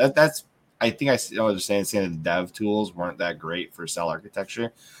since ever. That's I think I know what they're saying the dev tools weren't that great for cell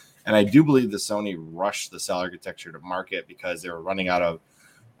architecture. And I do believe the Sony rushed the cell architecture to market because they were running out of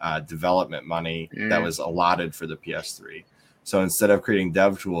development money that was allotted for the PS3. So instead of creating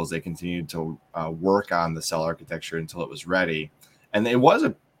dev tools, they continued to work on the cell architecture until it was ready. And it was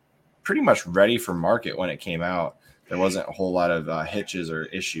pretty much ready for market when it came out. There wasn't a whole lot of hitches or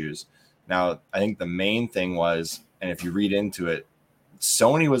issues. Now, I think the main thing was, and if you read into it,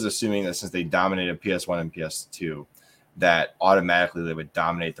 Sony was assuming that since they dominated PS1 and PS2, that automatically they would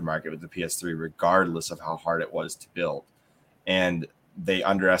dominate the market with the PS3, regardless of how hard it was to build. And they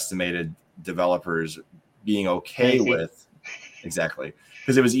underestimated developers being okay with exactly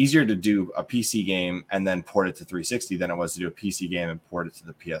because it was easier to do a PC game and then port it to 360 than it was to do a PC game and port it to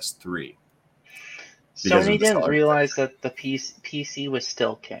the PS3. Sony didn't realize that the PC was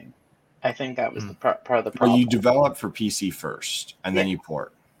still king. I think that was the part of the problem. Well, you develop for PC first and then you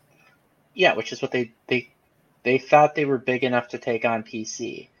port. Yeah, which is what they thought they were big enough to take on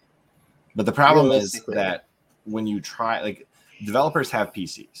PC. But the problem is that when you try, like, developers have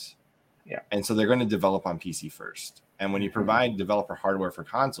PCs. Yeah. And so they're going to develop on PC first. And when you provide developer hardware for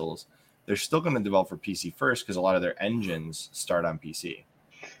consoles, they're still going to develop for PC first because a lot of their engines start on PC.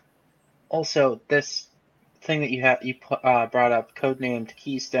 Also, this thing that you brought up, codenamed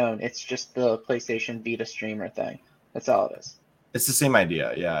Keystone, it's just the PlayStation Vita streamer thing. That's all it is. It's the same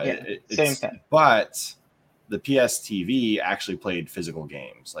idea, yeah. Same thing. But the PS TV actually played physical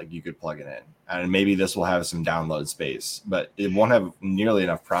games. Like, you could plug it in. And maybe this will have some download space, but it won't have nearly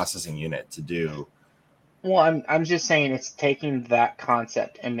enough processing unit to do. Well, I'm just saying it's taking that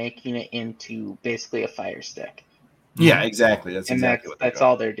concept and making it into basically a Fire Stick. Yeah, exactly. That's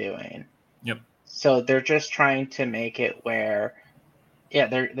all they're doing. Yep. So they're just trying to make it where,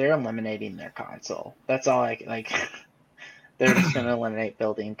 they're eliminating their console. That's all like. They're just going to eliminate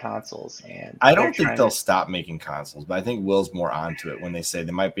building consoles, and I don't think they'll stop making consoles, but I think Will's more onto it when they say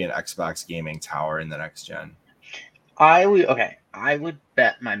there might be an Xbox gaming tower in the next gen. I would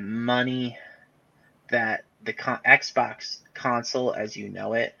bet my money that the Xbox console, as you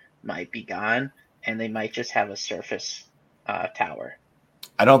know it, might be gone, and they might just have a Surface tower.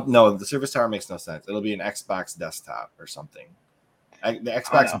 I don't know. The Surface tower makes no sense. It'll be an Xbox desktop or something. The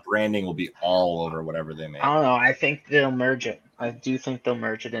Xbox branding will be all over whatever they make. I don't know. I think they'll merge it. I do think they'll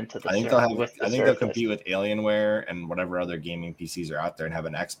merge it into the. I think they'll compete with Alienware and whatever other gaming PCs are out there and have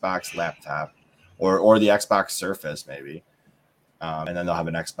an Xbox laptop, or the Xbox Surface maybe, and then they'll have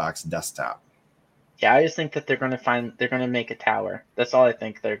an Xbox desktop. Yeah, I just think that they're going to make a tower. That's all I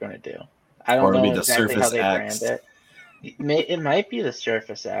think they're going to do. I don't know exactly how they brand it. It might be the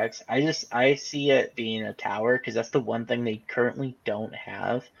Surface X. I see it being a tower because that's the one thing they currently don't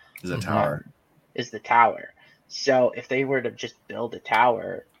have. Is a tower. Is the tower. So if they were to just build a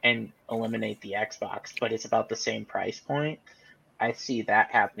tower and eliminate the Xbox, but it's about the same price point, I see that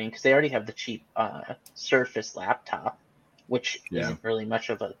happening because they already have the cheap Surface laptop, which isn't really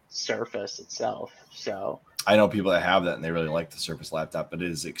much of a Surface itself. So I know people that have that and they really like the Surface laptop, but it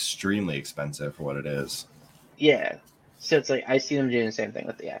is extremely expensive for what it is. Yeah. So it's like I see them doing the same thing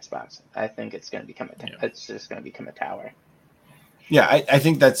with the Xbox. I think it's going to become it's just going to become a tower. Yeah, I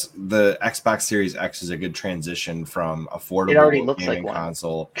think that's the Xbox Series X is a good transition from affordable gaming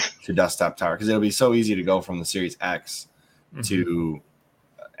console to desktop tower because it'll be so easy to go from the Series X to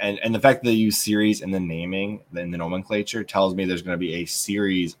and the fact that they use series in the naming, in the nomenclature, tells me there's going to be a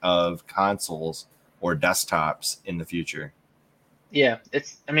series of consoles or desktops in the future. Yeah,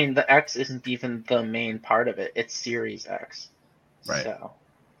 the X isn't even the main part of it. It's Series X. Right. So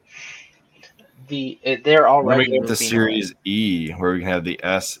they're already moving the Series E, where we can have the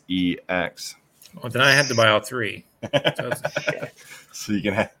SEX. Well, then I had to buy all three. So you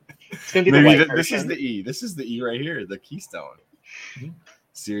can have. It's gonna be the white version. This is the E. This is the E right here, the Keystone.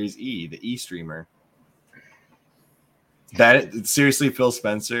 Series E, the E streamer. That seriously, Phil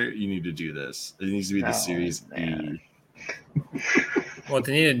Spencer, you need to do this. It needs to be the Series E. What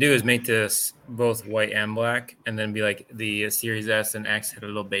they need to do is make this both white and black, and then be like the Series S and X had a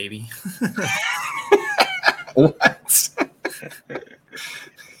little baby. What?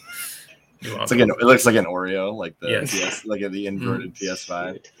 It looks like an Oreo, like the PS, like the inverted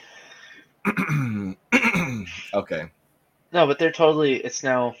PS5. Okay. No, but they're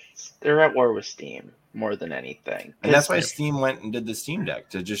at war with Steam more than anything. And that's why Steam went and did the Steam Deck,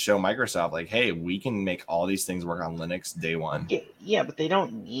 to just show Microsoft, like, hey, we can make all these things work on Linux day one. Yeah, but they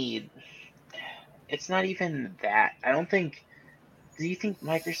don't need. It's not even that. I don't think. Do you think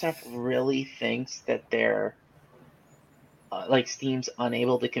Microsoft really thinks that they're like Steam's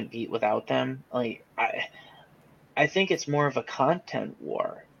unable to compete without them? Like, I think it's more of a content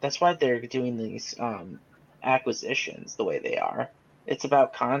war. That's why they're doing these acquisitions the way they are. It's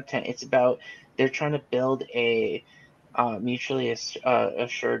about content. It's about they're trying to build a mutually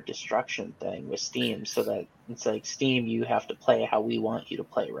assured destruction thing with Steam, so that it's like, Steam, you have to play how we want you to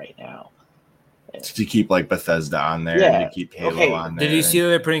play right now. To keep like Bethesda on there, and to keep Halo on there. Did you see that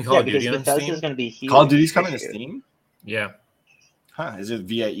they're putting Call of Duty on Bethesda's Steam? Going to be huge. Call of Duty's coming to Steam? Yeah. Huh? Is it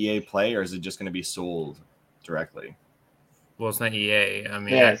via EA Play, or is it just going to be sold directly? Well, it's not EA. I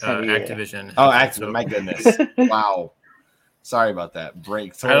mean, it's not EA. Activision. Oh, Activision! My goodness! Wow. Sorry about that.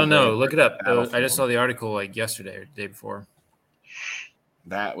 I don't know. Look it up. I just saw the article like yesterday or the day before.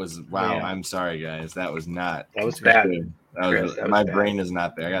 That was wow. Yeah. I'm sorry, guys. That was not. That was bad. My brain is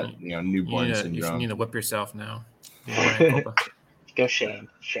not there. I got newborn syndrome. You need to whip yourself now. Go shame.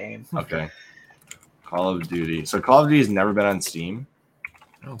 Okay. Call of Duty. So Call of Duty has never been on Steam?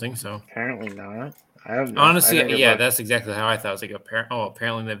 I don't think so. Apparently not. I don't know. Honestly, yeah, that's exactly how I thought. I was like,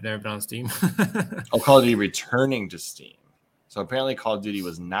 apparently they've never been on Steam. Call of Duty returning to Steam. So apparently Call of Duty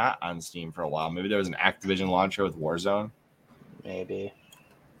was not on Steam for a while. Maybe there was an Activision launcher with Warzone. Maybe.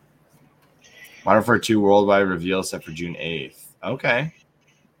 Modern Warfare 2 worldwide reveal set for June 8th. Okay.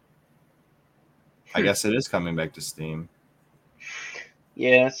 I guess it is coming back to Steam.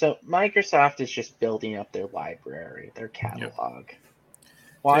 Yeah, so Microsoft is just building up their library, their catalog. Yep.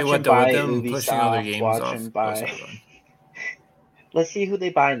 Watch them buy Ubisoft, watch them buy... Let's see who they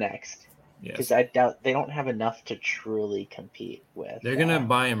buy next. Because I doubt they don't have enough to truly compete with. They're going to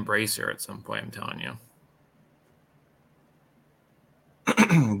buy Embracer at some point, I'm telling you.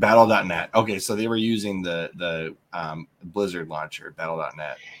 Battle.net. Okay, so they were using the Blizzard launcher,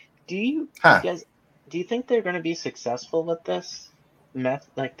 Battle.net. Do you think they're going to be successful with this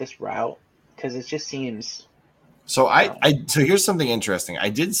this route? Because it just seems. So so here's something interesting. I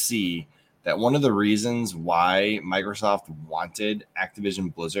did see that one of the reasons why Microsoft wanted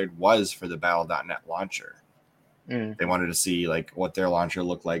Activision Blizzard was for the Battle.net launcher. They wanted to see like what their launcher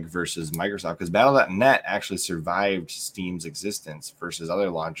looked like versus Microsoft, because Battle.net actually survived Steam's existence versus other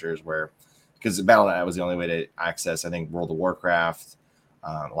launchers, because Battle.net was the only way to access, I think, World of Warcraft,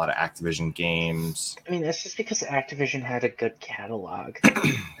 a lot of Activision games. I mean, that's just because Activision had a good catalog.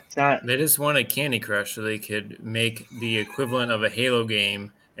 It's not. They just wanted Candy Crush so they could make the equivalent of a Halo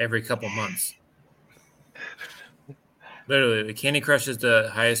game every couple months. Literally, the Candy Crush is the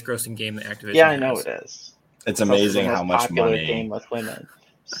highest grossing game that Activision has. Yeah, I know it is. It's amazing how much money. Game with women.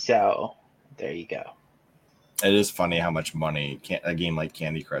 So there you go. It is funny how much money a game like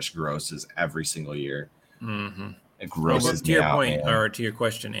Candy Crush grosses every single year. Mm-hmm. It grosses to your point, or to your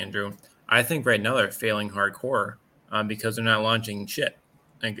question, Andrew, I think right now they're failing hardcore because they're not launching shit.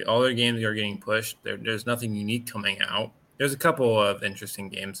 Like all their games are getting pushed. There's nothing unique coming out. There's a couple of interesting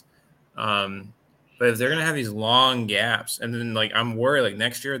games, but if they're gonna have these long gaps, and then like I'm worried like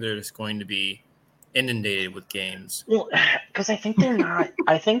next year they're just going to be inundated with games. Well, because I think they're not.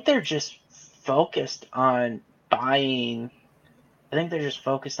 I think they're just focused on buying. I think they're just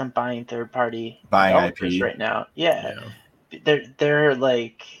focused on buying third-party developers right now. Yeah. They're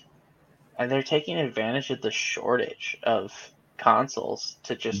like, and they're taking advantage of the shortage of consoles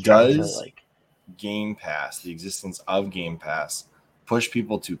to just Game Pass, the existence of Game Pass, push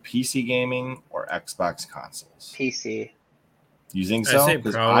people to PC gaming or Xbox consoles? PC. You think so?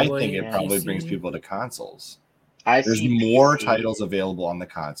 Because I think it probably brings people to consoles. There's more titles available on the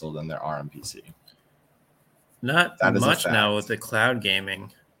console than there are on PC. Not much now with the cloud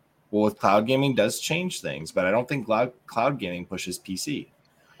gaming. Well, with cloud gaming does change things, but I don't think cloud gaming pushes PC.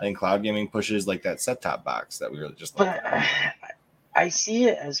 I think cloud gaming pushes like that set-top box that we were just But I see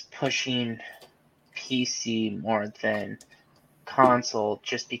it as pushing PC more than console,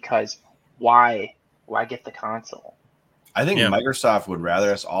 just because why get the console? I think Microsoft would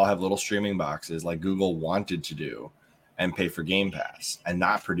rather us all have little streaming boxes like Google wanted to do and pay for Game Pass and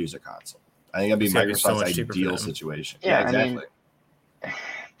not produce a console. I think that'd be Microsoft's ideal situation. Yeah, exactly. I mean,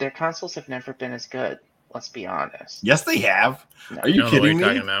 their consoles have never been as good. Let's be honest. Yes, they have. No. Are you kidding me?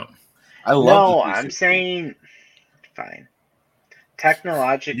 Talking about? I love. No, I'm saying fine.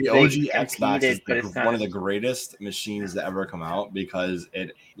 Technologically, The OG they Xbox is competed, but it's not one of the greatest machines to ever come out because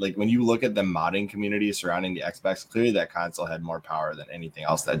it, like, when you look at the modding community surrounding the Xbox, clearly that console had more power than anything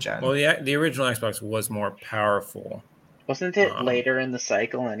else that gen. Well, the original Xbox was more powerful. Wasn't it later in the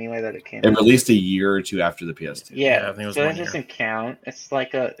cycle anyway that it came? It released a year or two after the PS2. Yeah, I think it was so 1 that year. doesn't count. It's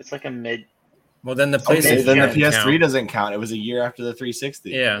like a mid. Well, then the PlayStation. Okay, then the doesn't PS3 count. doesn't count. It was a year after the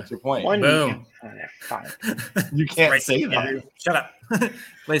 360. Yeah. What's your point? Boom. Fine. You can't say that. Andrew. Shut up.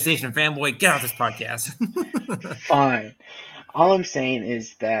 PlayStation fanboy, get off this podcast. Fine. All I'm saying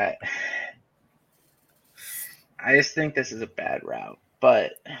is that I just think this is a bad route,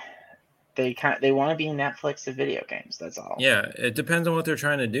 but they want to be Netflix of video games. That's all. Yeah, it depends on what they're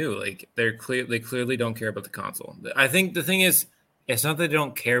trying to do. Like they clearly don't care about the console. I think the thing is, it's not that they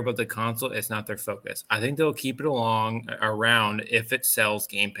don't care about the console. It's not their focus. I think they'll keep it around if it sells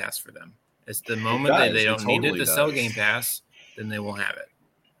Game Pass for them. It's the moment that they don't need it to sell Game Pass, then they won't have it.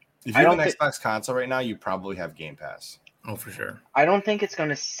 If you have an Xbox console right now, you probably have Game Pass. Oh, for sure. I don't think it's going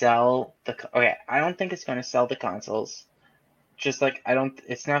to sell I don't think it's going to sell the consoles. Just like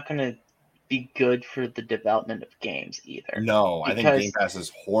it's not going to be good for the development of games either. No, I think Game Pass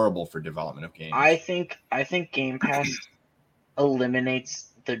is horrible for development of games. I think Game Pass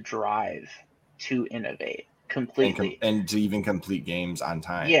eliminates the drive to innovate completely and to even complete games on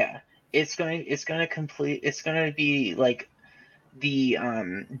time. Yeah, it's going to be like the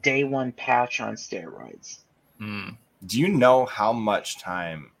day one patch on steroids. Do you know how much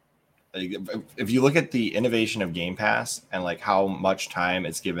time, like, if you look at the innovation of Game Pass and like how much time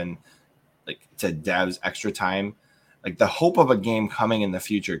it's given, like, to devs, extra time, like the hope of a game coming in the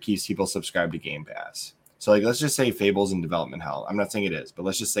future keeps people subscribed to Game Pass. So like, let's just say Fable's in development hell. I'm not saying it is, but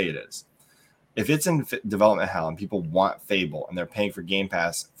let's just say it is. If it's in development hell and people want Fable and they're paying for Game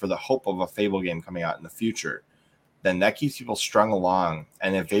Pass for the hope of a Fable game coming out in the future, then that keeps people strung along.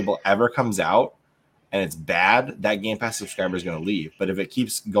 And if Fable ever comes out and it's bad, that Game Pass subscriber is going to leave. But if it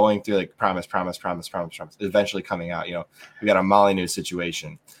keeps going through like promise, eventually coming out, we got a Molyneux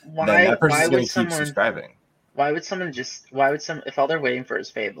situation, then that person's going to keep subscribing. If all they're waiting for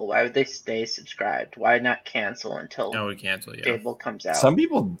is Fable, why would they stay subscribed? Why not cancel until Fable comes out? Some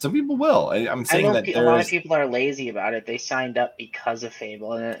people will. I'm saying that a lot of people are lazy about it. They signed up because of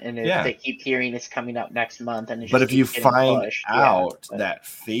Fable, and if they keep hearing it's coming out next month, and but if you find out that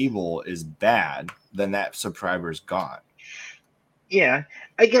Fable is bad, then that subscriber is gone. Yeah,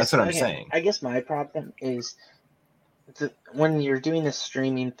 I guess that's what I'm saying. I guess my problem is when you're doing this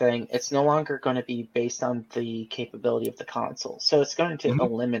streaming thing, it's no longer going to be based on the capability of the console. So it's going to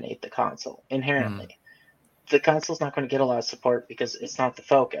eliminate the console inherently. The console's not going to get a lot of support because it's not the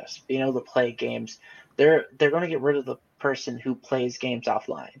focus. Being able to play games, they're going to get rid of the person who plays games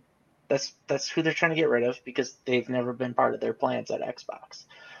offline. That's who they're trying to get rid of because they've never been part of their plans at Xbox.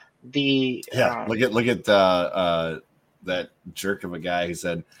 Look at that jerk of a guy who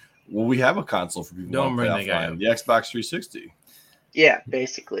said, well, we have a console for people Don't who play offline. The Xbox 360. Yeah,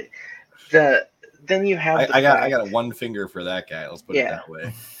 basically. Then you have I got one finger for that guy. Let's put it that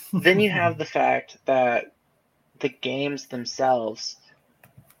way. Then you have the fact that the games themselves,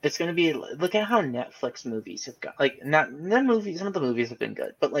 it's going to be, look at how Netflix movies have got, like, not movies, some of the movies have been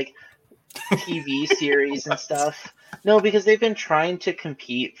good, but like TV series and stuff. No, because they've been trying to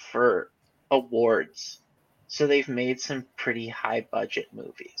compete for awards. So they've made some pretty high budget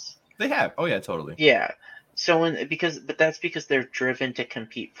movies. They have. Oh yeah, totally. Yeah. So but that's because they're driven to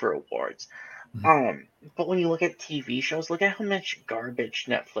compete for awards. But when you look at TV shows, look at how much garbage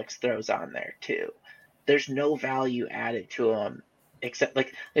Netflix throws on there too. There's no value added to them except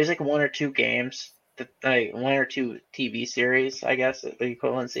like there's like one or two games that one or two TV series, I guess, the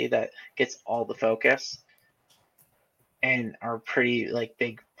equivalency that gets all the focus and are pretty like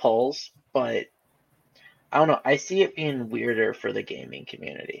big pulls, but I don't know. I see it being weirder for the gaming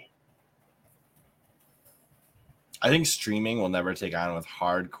community. I think streaming will never take on with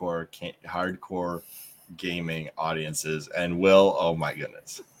hardcore gaming audiences, and will. Oh my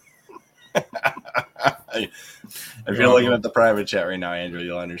goodness! If you're looking at the private chat right now, Andrew,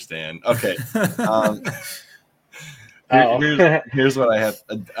 you'll understand. Okay. Here's what I have.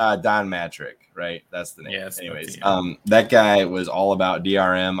 Don Matrick, right? That's the name. Yes. Anyways, that guy was all about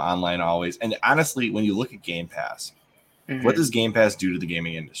DRM, online always. And honestly, when you look at Game Pass, what does Game Pass do to the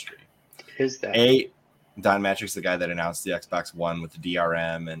gaming industry? Who's that? Don Matrick's the guy that announced the Xbox One with the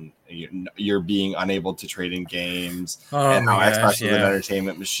DRM, and you're being unable to trade in games, and how Xbox is an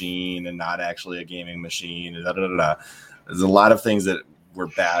entertainment machine and not actually a gaming machine. There's a lot of things that were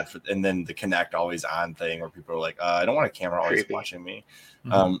bad for, and then the Kinect always on thing where people are like, I don't want a camera always Creepy. watching me.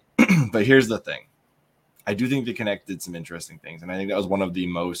 But here's the thing. I do think the Kinect did some interesting things, and I think that was one of the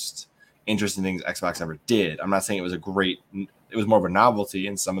most interesting things Xbox ever did. I'm not saying it was it was more of a novelty,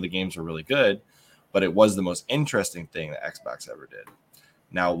 and some of the games were really good, but it was the most interesting thing that Xbox ever did.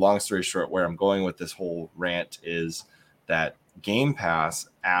 Now, long story short, where I'm going with this whole rant is that Game Pass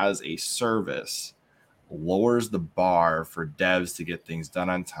as a service lowers the bar for devs to get things done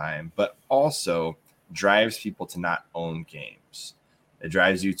on time, but also drives people to not own games. It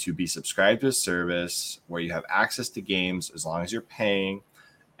drives you to be subscribed to a service where you have access to games as long as you're paying,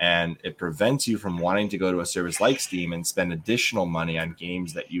 and it prevents you from wanting to go to a service like Steam and spend additional money on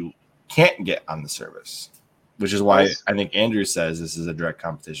games that you can't get on the service, which is why I think Andrew says this is a direct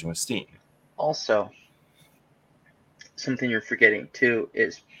competition with Steam. Also, something you're forgetting too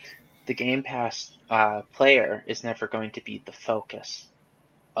is the Game Pass player is never going to be the focus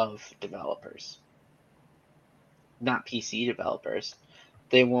of developers, not PC developers.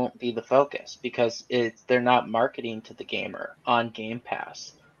 They won't be the focus because they're not marketing to the gamer on Game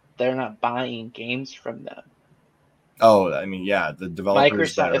Pass. They're not buying games from them. Oh, I mean, yeah, the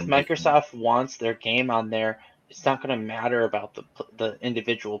developers. If Microsoft wants their game on there, it's not going to matter about the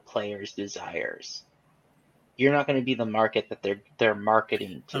individual player's desires. You're not going to be the market that they're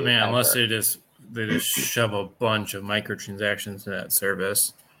marketing to. I mean, unless they just shove a bunch of microtransactions in that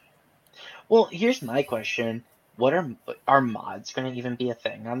service. Well, here's my question: what are mods going to even be a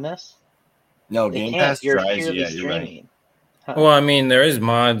thing on this? No, Game Pass drives. Purely Yeah, streaming. you're right. Huh. Well, I mean, there is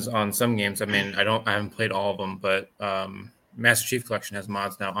mods on some games. I mean, I haven't played all of them, but Master Chief Collection has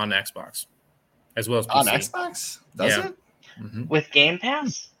mods now on Xbox as well as PC. On Xbox, does it? Mm-hmm. With Game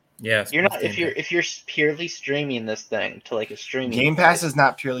Pass? Yes. You're not if you're purely streaming this thing to like a streaming. Game Pass is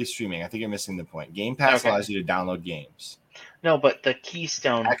not purely streaming. I think you're missing the point. Game Pass allows you to download games. No, but the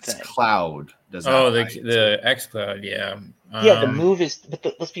Keystone thing. xCloud does not. Oh, the xCloud, yeah. Yeah, the move is.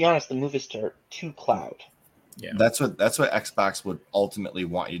 But let's be honest, the move is to cloud. Yeah, that's what Xbox would ultimately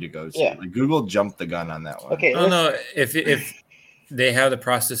want you to go to. Yeah. Like Google jumped the gun on that one. Okay. I don't know if they have the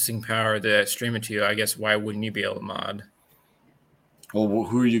processing power to stream it to you. I guess why wouldn't you be able to mod? Well,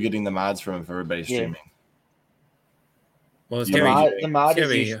 who are you getting the mods from if everybody's streaming? Well, the mod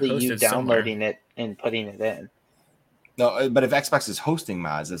is usually you downloading it and putting it in. No, but if Xbox is hosting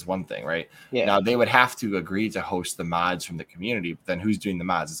mods, that's one thing, right? Yeah. Now, they would have to agree to host the mods from the community, but then who's doing the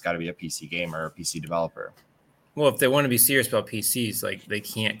mods? It's got to be a PC gamer or a PC developer. Well, if they want to be serious about PCs, like they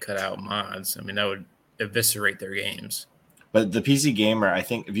can't cut out mods. I mean, that would eviscerate their games. But the PC gamer, I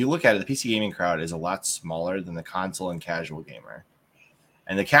think, if you look at it, the PC gaming crowd is a lot smaller than the console and casual gamer.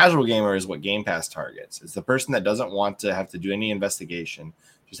 And the casual gamer is what Game Pass targets. It's the person that doesn't want to have to do any investigation,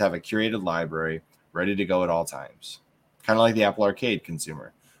 just have a curated library ready to go at all times. Kind of like the Apple Arcade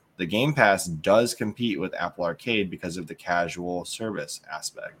consumer. The Game Pass does compete with Apple Arcade because of the casual service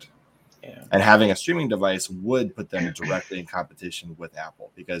aspect. Yeah. And having a streaming device would put them directly in competition with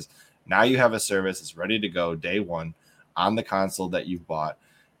Apple because now you have a service that's ready to go day one on the console that you've bought,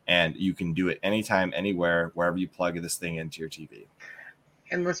 and you can do it anytime, anywhere, wherever you plug this thing into your TV.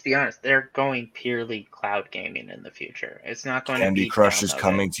 And let's be honest, they're going purely cloud gaming in the future. It's not going to be Candy Crush is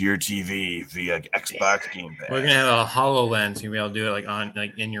coming to your TV via Xbox Game Pass. We're gonna have a HoloLens. You'll be able to do it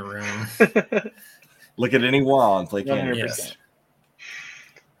like in your room. Look at any wall and play Candy 100%. Crush.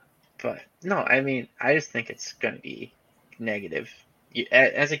 But no, I mean, I just think it's going to be negative.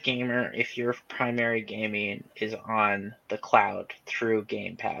 As a gamer, if your primary gaming is on the cloud through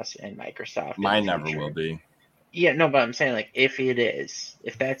Game Pass and Microsoft, mine never will be. Yeah, no, but I'm saying like if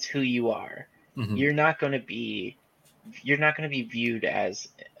that's who you are, Mm-hmm. you're not going to be viewed as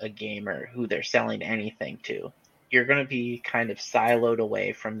a gamer who they're selling anything to. You're going to be kind of siloed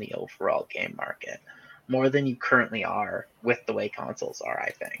away from the overall game market. More than you currently are with the way consoles are, I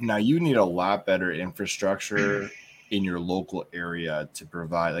think. Now, you need a lot better infrastructure in your local area to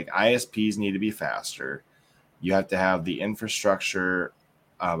provide, like ISPs need to be faster. You have to have the infrastructure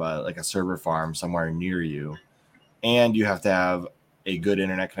of like a server farm somewhere near you. And you have to have a good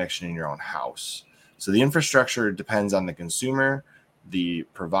internet connection in your own house. So the infrastructure depends on the consumer, the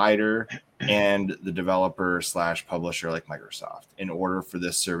provider, and the developer / publisher like Microsoft in order for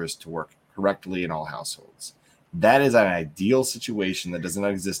this service to work correctly in all households. That is an ideal situation that doesn't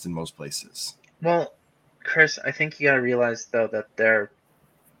exist in most places. Well, Chris, I think you got to realize though that they're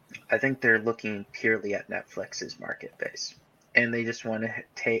looking purely at Netflix's market base, and they just want to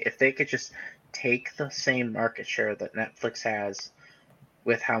take, if they could just take the same market share that Netflix has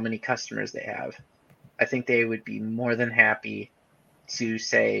with how many customers they have, I think they would be more than happy to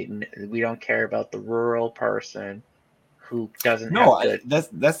say we don't care about the rural person who doesn't No, have good.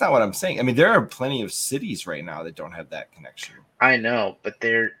 that's not what I'm saying. I mean, there are plenty of cities right now that don't have that connection. I know, but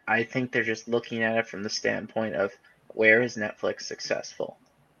I think they're just looking at it from the standpoint of where is Netflix successful?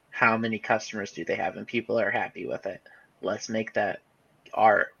 How many customers do they have? And people are happy with it. Let's make that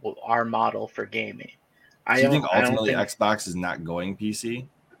our model for gaming. Do you think I don't ultimately think Xbox is not going PC?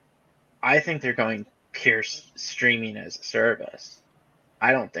 I think they're going pure streaming as a service.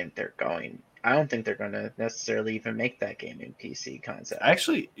 I don't think they're going to necessarily even make that gaming PC concept.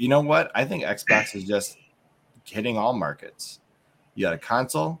 Actually, you know what? I think Xbox is just hitting all markets. You got a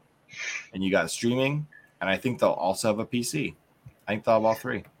console, and you got streaming, and I think they'll also have a PC. I think they'll have all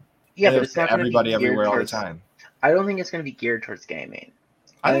three. Yeah, but it's not going to be everybody geared everywhere all the towards. time. I don't think it's going to be geared towards gaming.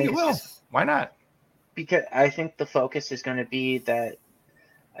 I think it will. Why not? Because I think the focus is going to be that.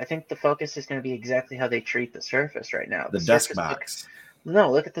 I think the focus is going to be exactly how they treat the Surface right now. The desk box.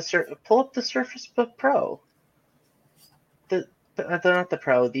 No, look at the pull up the Surface Book Pro. Not the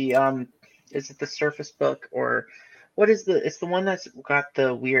Pro. Is it the Surface Book or what is the? It's the one that's got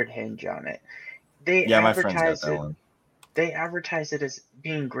the weird hinge on it. My friend's got that one. They advertise it as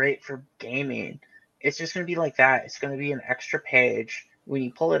being great for gaming. It's just going to be like that. It's going to be an extra page when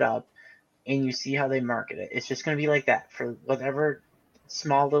you pull it up and you see how they market it. It's just going to be like that for whatever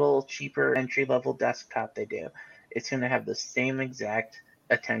small little cheaper entry level desktop they do. It's going to have the same exact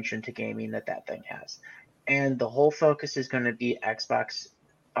attention to gaming that thing has. And the whole focus is going to be Xbox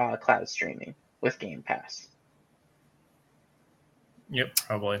cloud streaming with Game Pass. Yep,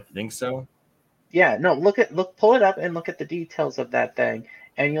 probably. Think so? Yeah, no, pull it up and look at the details of that thing,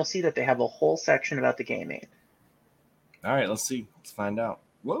 and you'll see that they have a whole section about the gaming. All right, let's see. Let's find out.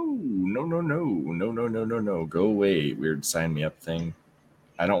 Whoa, no. Go away, weird sign me up thing.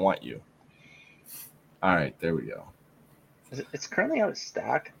 I don't want you. All right, there we go. It's currently out of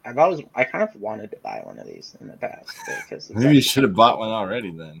stock. I kind of wanted to buy one of these in the past because maybe you should have bought one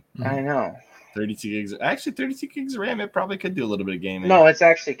already then. I know. 32 gigs. Actually, 32 gigs of RAM. It probably could do a little bit of gaming. No, it's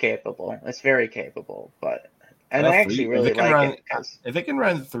actually capable. It's very capable, I actually really like it. If it can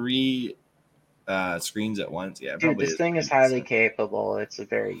run 3 screens at once, yeah. Dude, this thing is highly capable. It's a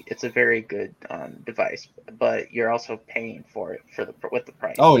very good device, but you're also paying for it with the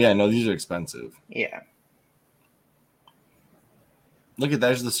price. Oh yeah, no, these are expensive. Yeah. Look at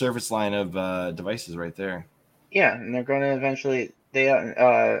there's the Surface line of devices right there. Yeah, and they're going to eventually.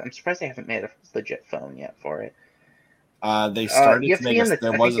 I'm surprised they haven't made a legit phone yet for it. They started to make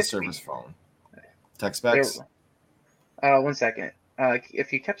there was a Surface phone. Tech specs. 1 second.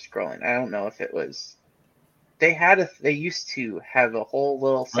 If you kept scrolling, I don't know if it was. They used to have a whole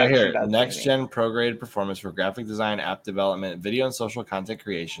little section right here. about Next gen pro-grade performance for graphic design, app development, video and social content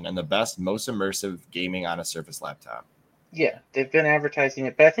creation, and the best, most immersive gaming on a Surface laptop. Yeah, they've been advertising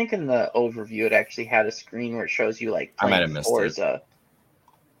it, but I think in the overview it actually had a screen where it shows you like playing I might have missed Forza.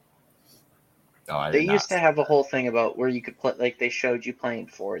 It. They used to have a whole thing about where you could play, like they showed you playing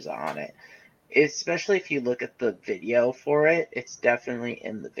Forza on it. Especially if you look at the video for it, it's definitely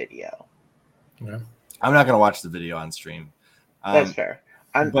in the video. Yeah. I'm not going to watch the video on stream. That's fair.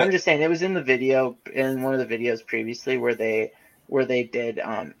 I'm just saying it was in the video, in one of the videos previously where they did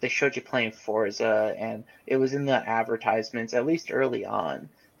they showed you playing Forza, and it was in the advertisements, at least early on.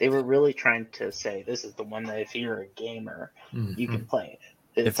 They were really trying to say this is the one that if you're a gamer, you can play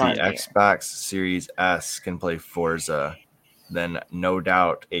it. If the Xbox Series S can play Forza, then no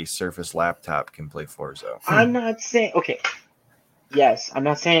doubt a Surface laptop can play Forza. I'm not saying yes, I'm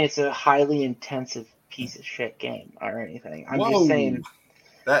not saying it's a highly intensive piece of shit game or anything. I'm just saying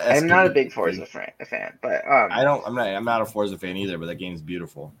I'm not a big Forza fan, but I'm not a Forza fan either, but that game's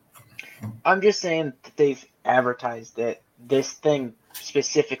beautiful. I'm just saying that they've advertised that this thing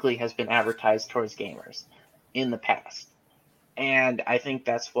specifically has been advertised towards gamers in the past. And I think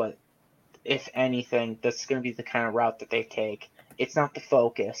that's what, if anything, that's going to be the kind of route that they take. It's not the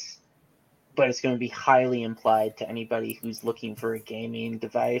focus, but it's going to be highly implied to anybody who's looking for a gaming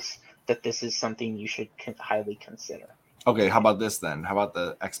device that this is something you should highly consider. Okay, how about this then? How about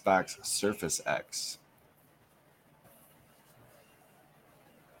the Xbox Surface X?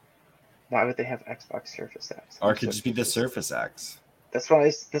 Why would they have Xbox Surface X? Or it could just be the Surface X. That's what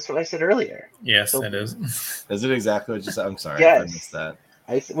I said earlier. Yes, it is. Is it exactly what you said? I'm sorry, yes. I missed that.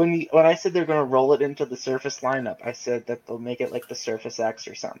 When I said they're going to roll it into the Surface lineup, I said that they'll make it like the Surface X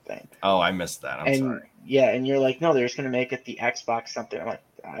or something. Oh, I missed that. I'm sorry. Yeah, and you're like, no, they're just going to make it the Xbox something. I'm like,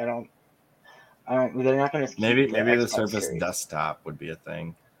 I don't. They're not going to. Maybe the Surface Desktop would be a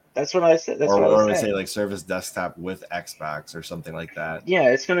thing. That's what I said. Or we say like Surface Desktop with Xbox or something like that. Yeah,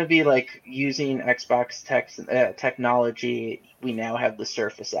 it's going to be like using Xbox technology. We now have the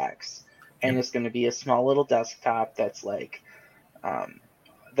Surface X, and it's going to be a small little desktop that's like,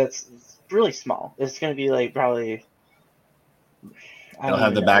 that's really small. It's going to be like probably. They'll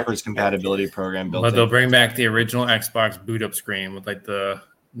have the backwards compatibility program built in. But they'll bring back the original Xbox boot up screen with like the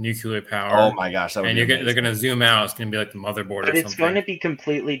nuclear power. Oh my gosh, that would be amazing. They're going to zoom out. It's going to be like the motherboard but or it's something. going to be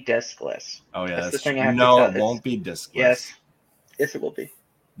completely diskless. Oh yeah, that's the true. thing I have no, to it won't be diskless. Yes, it will be.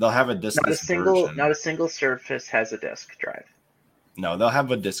 They'll have a diskless version. Not a single Surface has a disk drive. No, they'll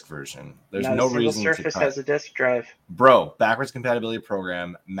have a disk version. There's not no a single reason Surface to cut. has a disk drive. Bro, backwards compatibility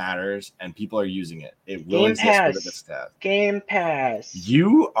program matters, and people are using it. It will Game exist Pass. with a disk tab. Game Pass.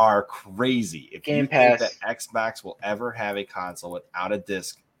 You are crazy if Game you Pass. think that Xbox will ever have a console without a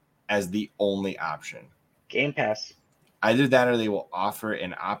disk as the only option. Game Pass. Either that or they will offer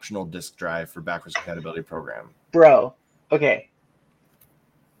an optional disk drive for backwards compatibility program. Bro, okay.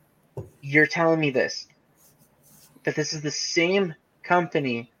 You're telling me this. That this is the same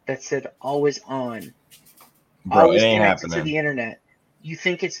company that said always on. Bro, always it ain't connected happening. to the internet. You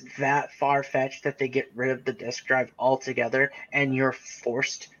think it's that far-fetched that they get rid of the disk drive altogether and you're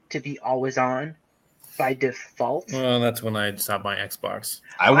forced to be always on by default? Well, that's when I stopped buying Xbox.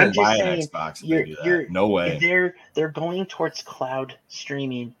 I won't buy an Xbox if they do that. No way. They're going towards cloud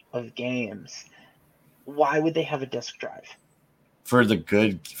streaming of games. Why would they have a disk drive? For the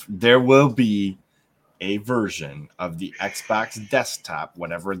good, there will be a version of the Xbox desktop,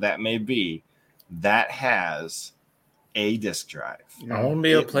 whatever that may be, that has a disk drive. I won't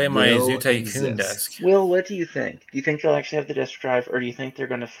be able to play my Zoo Tycoon desk. Will, what do you think? Do you think they'll actually have the disk drive, or do you think they're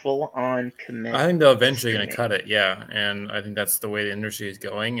going to full-on commit? I think they're eventually going to cut it, yeah. And I think that's the way the industry is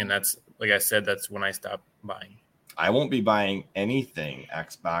going. And that's, like I said, that's when I stopped buying. I won't be buying anything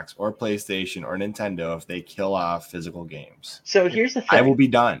Xbox or PlayStation or Nintendo if they kill off physical games. So here's the thing. I will be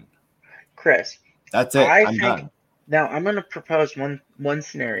done. Chris. That's it. I'm done. Now, I'm going to propose one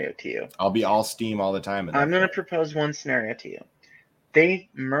scenario to you. I'll be all Steam all the time. I'm going to propose one scenario to you. They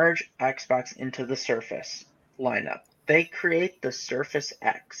merge Xbox into the Surface lineup. They create the Surface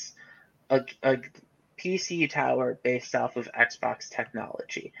X, a PC tower based off of Xbox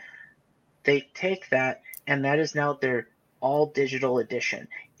technology. They take that, and that is now their all-digital edition.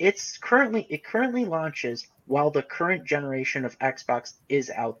 It currently launches while the current generation of Xbox is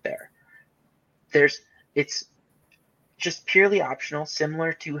out there. It's just purely optional,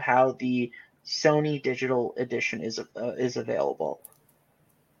 similar to how the Sony Digital Edition is available.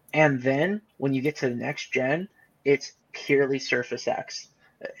 And then when you get to the next gen, it's purely Surface X,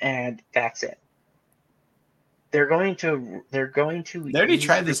 and that's it. They already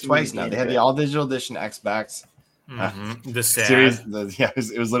tried this twice now. They had the all digital edition Xbox. The SAD. Series,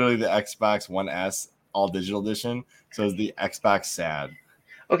 it was literally the Xbox One S all digital edition. So it was the Xbox SAD.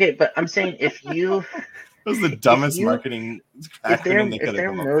 Okay, but I'm saying if you it was the dumbest marketing acronym they could have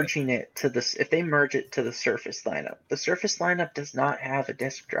come up with. If they merge it to the Surface lineup, the Surface lineup does not have a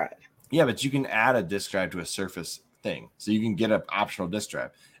disk drive. Yeah, but you can add a disk drive to a Surface thing, so you can get an optional disk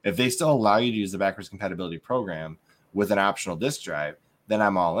drive. If they still allow you to use the backwards compatibility program with an optional disk drive, then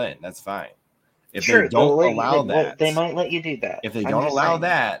I'm all in. That's fine. If they don't allow that, they might let you do that. If they don't allow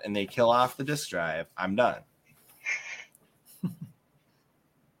that and they kill off the disk drive, I'm done.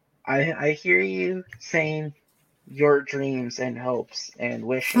 I hear you saying your dreams and hopes and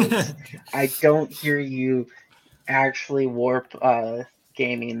wishes. I don't hear you actually warp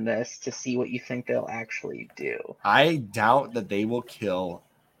gaming this to see what you think they'll actually do. I doubt that they will kill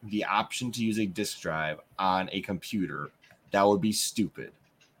the option to use a disk drive on a computer. That would be stupid.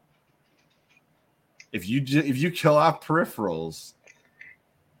 If you kill off peripherals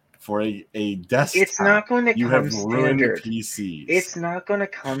for a desktop, it's not going to come standard. PCs. It's not going to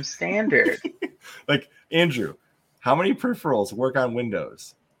come standard. Like, Andrew, how many peripherals work on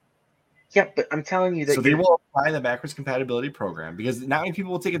Windows? Yeah, but I'm telling you that. So they will apply the backwards compatibility program because not many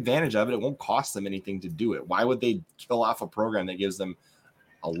people will take advantage of it. It won't cost them anything to do it. Why would they kill off a program that gives them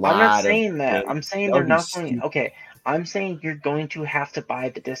a lot? I'm not saying that. I'm saying they're not going. Okay, I'm saying you're going to have to buy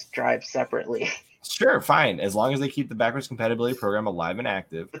the disk drive separately. Sure, fine. As long as they keep the backwards compatibility program alive and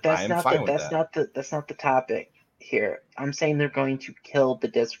active, but that's I am fine with that. That's not the topic here. I'm saying they're going to kill the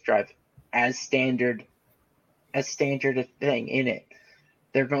disk drive as standard a thing in it.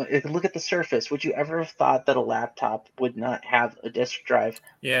 They're going. Look at the Surface. Would you ever have thought that a laptop would not have a disk drive?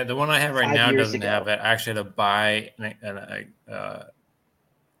 Yeah, the one I have right now doesn't have it. I actually had to buy a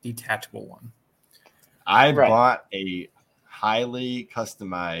detachable one. I bought a highly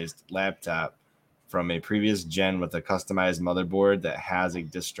customized laptop from a previous gen with a customized motherboard that has a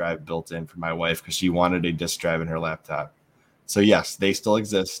disk drive built in for my wife because she wanted a disk drive in her laptop. So yes, they still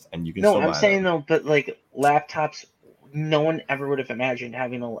exist, and you can still buy them. No, I'm saying though, but like laptops no one ever would have imagined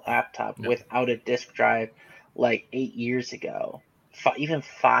having a laptop without a disk drive like 8 years ago, even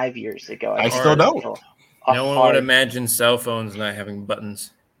 5 years ago. I still don't. No one would imagine cell phones not having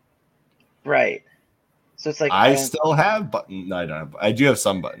buttons. Right. So it's like I still have buttons. No, I don't have. I do have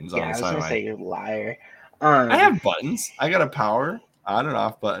some buttons on the side. I was gonna say you're a liar. I have buttons. I got a power on and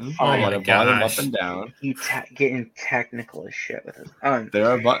off button. Oh my volume up and down. You getting technical as shit with it. There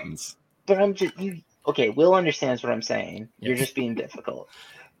are buttons. But I'm just okay. Will understands what I'm saying. Yes. You're just being difficult.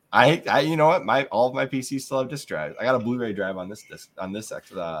 You know what? All of my PCs still have disk drives. I got a Blu-ray drive on this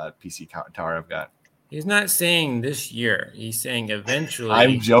PC tower I've got. He's not saying this year. He's saying eventually.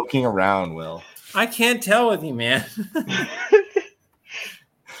 I'm joking around, Will. I can't tell with you, man.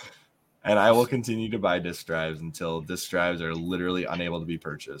 And I will continue to buy disk drives until disk drives are literally unable to be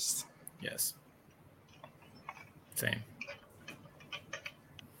purchased. Yes. Same.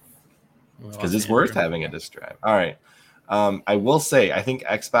 Because it's worth having a disk drive. All right. I will say, I think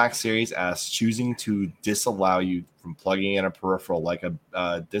Xbox Series S choosing to disallow you from plugging in a peripheral like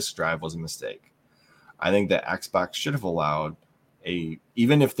a disk drive was a mistake. I think that Xbox should have allowed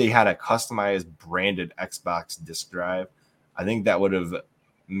even if they had a customized branded Xbox disk drive, I think that would have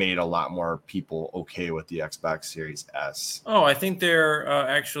made a lot more people okay with the Xbox Series S. Oh, I think they're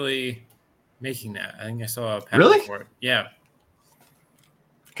actually making that. I think I saw a patent for it. Yeah.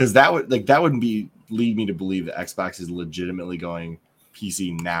 Because that would lead me to believe that Xbox is legitimately going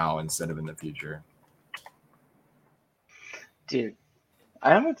PC now instead of in the future. Dude,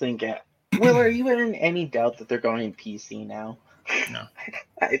 I don't think it. Will, are you in any doubt that they're going PC now? No.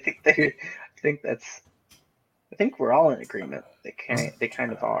 I think we're all in agreement. They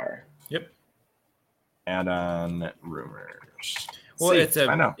kind of are. Yep. Add-on rumors. Well, it's as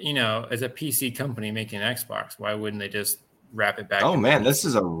a PC company making an Xbox, why wouldn't they just wrap it back? Oh man, this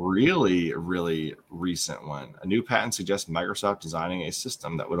is a really, really recent one. A new patent suggests Microsoft designing a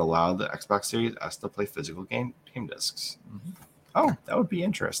system that would allow the Xbox Series S to play physical game discs. Mm-hmm. Oh, that would be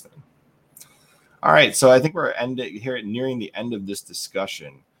interesting. All right, so I think we're nearing the end of this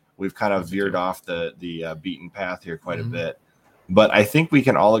discussion. We've kind of veered off the beaten path here quite a bit. But I think we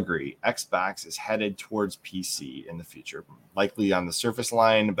can all agree Xbox is headed towards PC in the future, likely on the Surface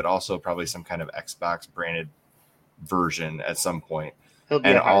line, but also probably some kind of Xbox branded version at some point.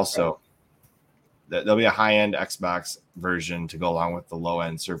 And also there'll be a high-end Xbox version to go along with the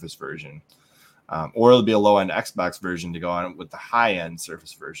low-end Surface version. Or it'll be a low-end Xbox version to go on with the high-end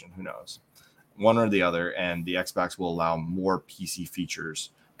Surface version. Who knows? One or the other, and the Xbox will allow more PC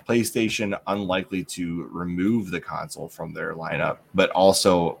features. PlayStation unlikely to remove the console from their lineup, but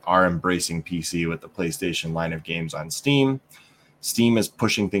also are embracing PC with the PlayStation line of games on Steam. Steam is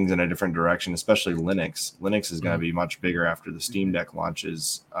pushing things in a different direction, especially Linux. Linux is going to be much bigger after the Steam Deck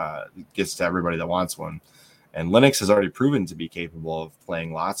launches, gets to everybody that wants one. And Linux has already proven to be capable of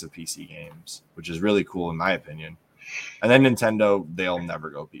playing lots of PC games, which is really cool in my opinion. And then Nintendo, they'll never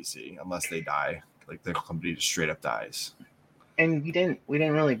go PC unless they die. Like the company just straight up dies. And we didn't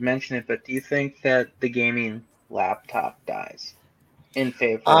really mention it, but do you think that the gaming laptop dies in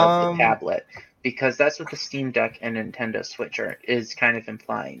favor of the tablet? Because that's what the Steam Deck and Nintendo Switch is kind of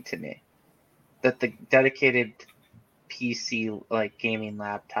implying to me. That the dedicated PC like gaming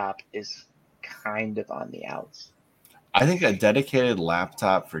laptop is kind of on the outs. I think a dedicated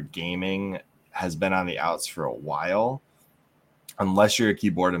laptop for gaming has been on the outs for a while, unless you're a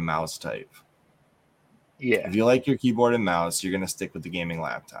keyboard and mouse type. Yeah. If you like your keyboard and mouse, you're going to stick with the gaming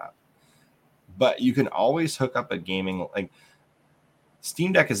laptop. But you can always hook up a gaming, like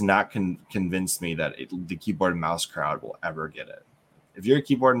Steam Deck has not convinced me that the keyboard and mouse crowd will ever get it. If you're a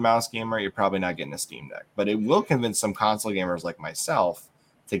keyboard and mouse gamer, you're probably not getting a Steam Deck. But it will convince some console gamers like myself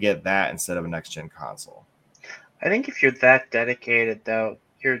to get that instead of a next-gen console. I think if you're that dedicated, though,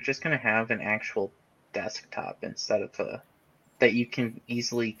 you're just going to have an actual desktop instead of that you can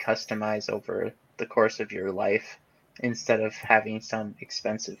easily customize over the course of your life instead of having some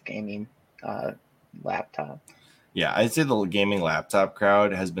expensive gaming laptop. Yeah, I'd say the gaming laptop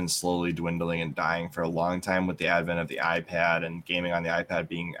crowd has been slowly dwindling and dying for a long time with the advent of the iPad and gaming on the iPad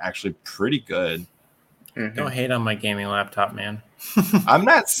being actually pretty good. Mm-hmm. Don't hate on my gaming laptop, man. I'm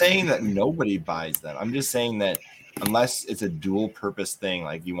not saying that nobody buys them. I'm just saying that unless it's a dual purpose thing,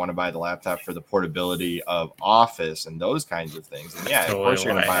 like you want to buy the laptop for the portability of Office and those kinds of things, and yeah, totally, of course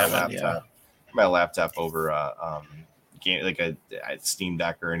you're going to buy a laptop. Yeah. Buy a laptop over a game like a Steam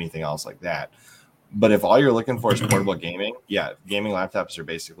Deck or anything else like that. But if all you're looking for is portable gaming, yeah, gaming laptops are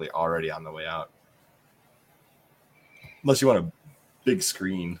basically already on the way out. Unless you want a big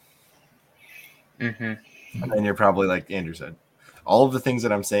screen. Mm-hmm. And then you're probably, like Andrew said, All of the things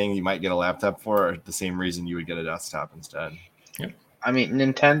that I'm saying you might get a laptop for are the same reason you would get a desktop instead. Yep. I mean,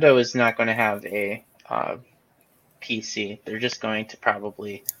 Nintendo is not going to have a PC. They're just going to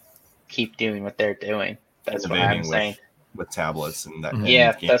probably keep doing what they're doing. That's why I'm Innovating saying. with tablets and that. Mhm.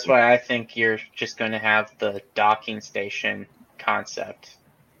 Yeah, and that's gaming. why I think you're just going to have the docking station concept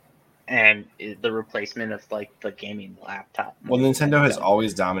and the replacement of like the gaming laptop. Well, more than Nintendo has anything.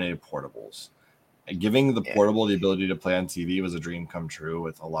 always dominated portables. Giving the Yeah. portable the ability to play on TV was a dream come true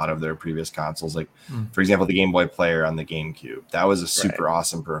with a lot of their previous consoles. Like, Mm. for example, the Game Boy Player on the GameCube. That was a super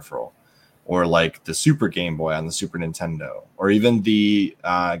awesome peripheral. Or like the Super Game Boy on the Super Nintendo. Or even the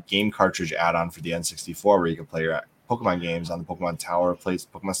game cartridge add-on for the N64 where you can play your Pokemon games on the Pokemon Tower, plays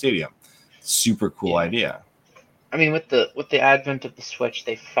Pokemon Stadium. Super cool idea. I mean, with the advent of the Switch,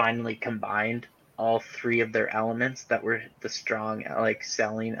 they finally combined all three of their elements that were the strong like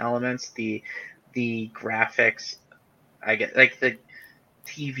selling elements. The graphics, I get like the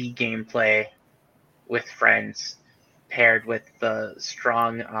TV gameplay with friends paired with the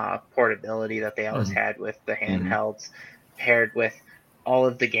strong portability that they always had with the handhelds, paired with all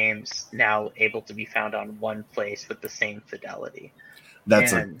of the games now able to be found on one place with the same fidelity.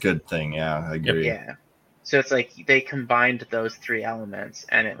 That's a good thing. Yeah, I agree. Yeah. So it's like they combined those three elements,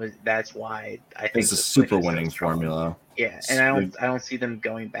 and that's why I think It's a the Switch super is so winning strong. formula. Yeah, and I don't see them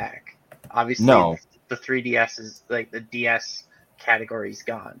going back. Obviously, No. the 3DS is like the DS category's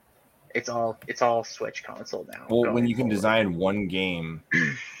gone. It's all Switch console now. Well, when you can forward. design one game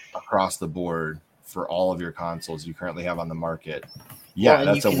across the board for all of your consoles you currently have on the market, yeah,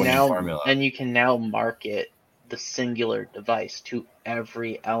 that's a winning formula. And you can now market the singular device to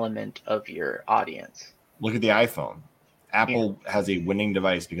every element of your audience. Look at the iPhone. Apple has a winning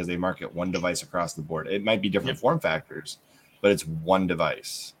device because they market one device across the board. It might be different form factors, but it's one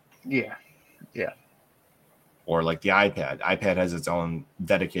device. Yeah. Or like the iPad. iPad has its own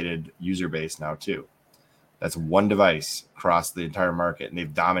dedicated user base now too. That's one device across the entire market, and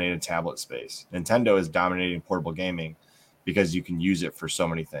they've dominated tablet space. Nintendo is dominating portable gaming because you can use it for so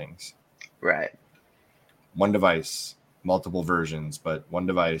many things. Right. One device, multiple versions, but one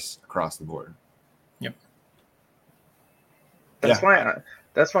device across the board. Yep. That's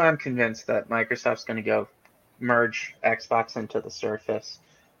why I'm convinced that Microsoft's going to go merge Xbox into the Surface.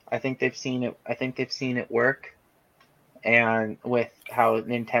 I think they've seen it work, and with how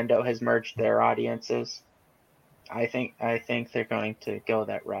Nintendo has merged their audiences, I think they're going to go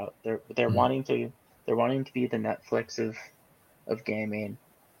that route. They're wanting to be the Netflix of gaming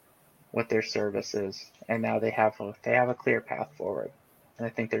with their services, and now they have a clear path forward, and I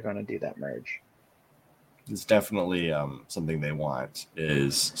think they're going to do that merge. It's definitely something they want. They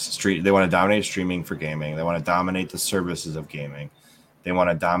want to dominate streaming for gaming. They want to dominate the services of gaming. They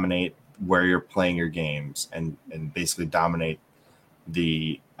want to dominate where you're playing your games and basically dominate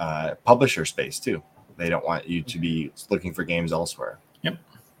the publisher space too. They don't want you to be looking for games elsewhere. Yep.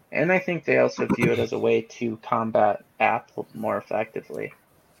 And I think they also view it as a way to combat Apple more effectively.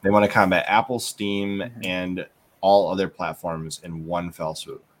 They want to combat Apple, Steam, and all other platforms in one fell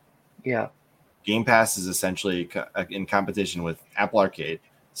swoop. Yeah. Game Pass is essentially in competition with Apple Arcade,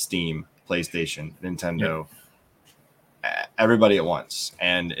 Steam, PlayStation, Nintendo, everybody at once.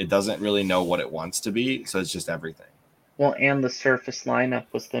 And it doesn't really know what it wants to be, so it's just everything. Well, and the Surface lineup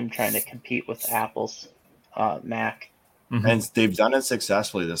was them trying to compete with Apple's Mac. And they've done it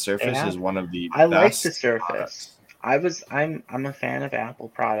successfully. The Surface is one of the best. I like the Surface. Products. I'm a fan of Apple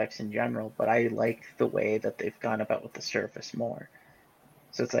products in general, but I like the way that they've gone about with the Surface more.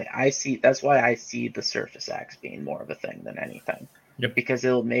 So it's like that's why I see the Surface X being more of a thing than anything. Yep. Because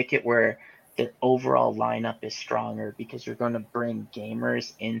it'll make it where the overall lineup is stronger because you're going to bring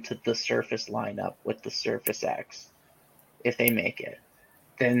gamers into the Surface lineup with the Surface X if they make it.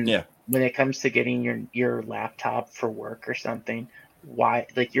 Then when it comes to getting your laptop for work or something,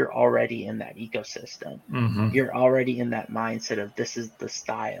 you're already in that ecosystem. You're already in that mindset of this is the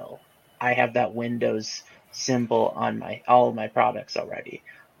style. I have that Windows symbol on all of my products already.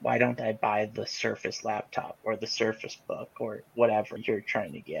 Why don't I buy the Surface laptop or the Surface Book or whatever you're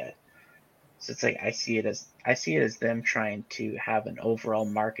trying to get? So it's like I see it as them trying to have an overall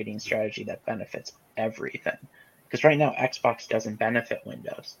marketing strategy that benefits everything. Because right now Xbox doesn't benefit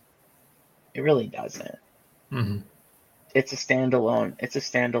Windows. It really doesn't. It's a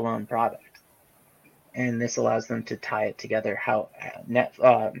standalone product, and this allows them to tie it together. How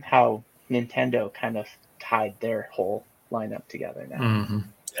Nintendo kind of tied their whole lineup together now.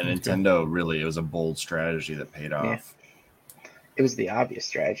 And Nintendo it was a bold strategy that paid off. It was the obvious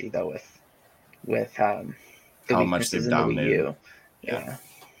strategy though, with the how much they've dominated. The Wii U.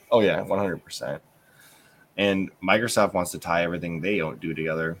 Oh yeah, 100%. And Microsoft wants to tie everything they don't do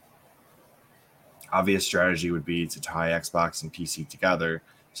together. Obvious strategy would be to tie Xbox and PC together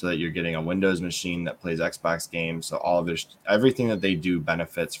so that you're getting a Windows machine that plays Xbox games. So all of everything that they do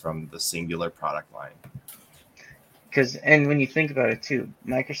benefits from the singular product line. And when you think about it too,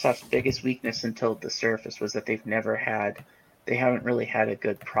 Microsoft's biggest weakness until the Surface was that they haven't really had a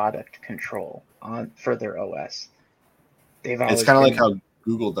good product control for their OS. It's kind of like how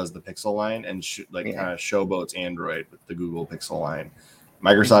Google does the Pixel line and kind of showboats Android with the Google Pixel line.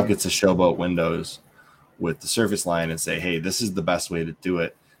 Microsoft gets to showboat Windows with the Surface line and say, hey, this is the best way to do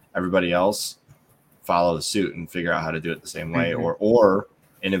it. Everybody else follow the suit and figure out how to do it the same way or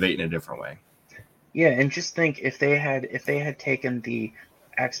innovate in a different way. Yeah, and just think if they had taken the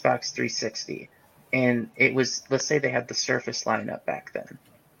Xbox 360 and it was, let's say they had the Surface lineup back then,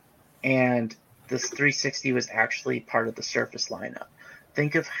 and this 360 was actually part of the Surface lineup.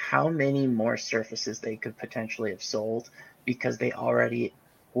 Think of how many more Surfaces they could potentially have sold because they already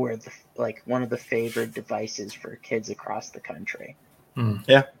were one of the favored devices for kids across the country.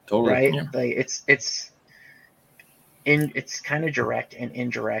 Yeah, totally. Right? Yeah. Like it's kind of direct and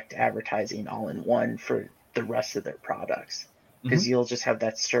indirect advertising all in one for the rest of their products because you'll just have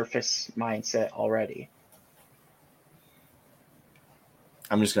that Surface mindset already.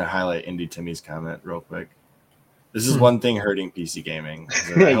 I'm just going to highlight Indie Timmy's comment real quick. This is one thing hurting PC gaming.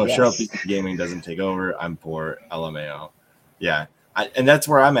 PC gaming doesn't take over. I'm poor. LMAO. Yeah. And that's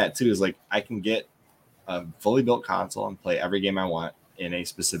where I'm at too, is like I can get a fully built console and play every game I want in a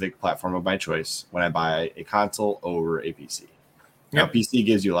specific platform of my choice when I buy a console over a PC. Now, PC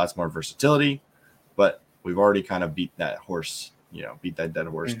gives you lots more versatility, but we've already kind of beat that dead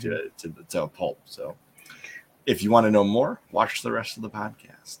horse to a pulp. So if you want to know more, watch the rest of the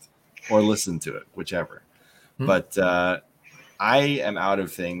podcast or listen to it, whichever. But I am out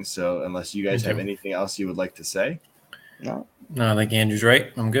of things. So unless you guys have anything else you would like to say. No, I think Andrew's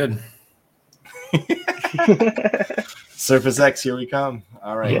right. I'm good. Surface X, here we come.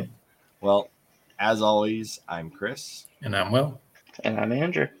 All right. Yep. Well, as always, I'm Chris. And I'm Will. And I'm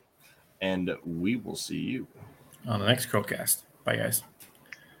Andrew. And we will see you on the next CHRILLCAST. Bye, guys.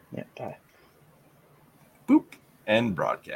 Yeah, bye. Boop. And broadcast.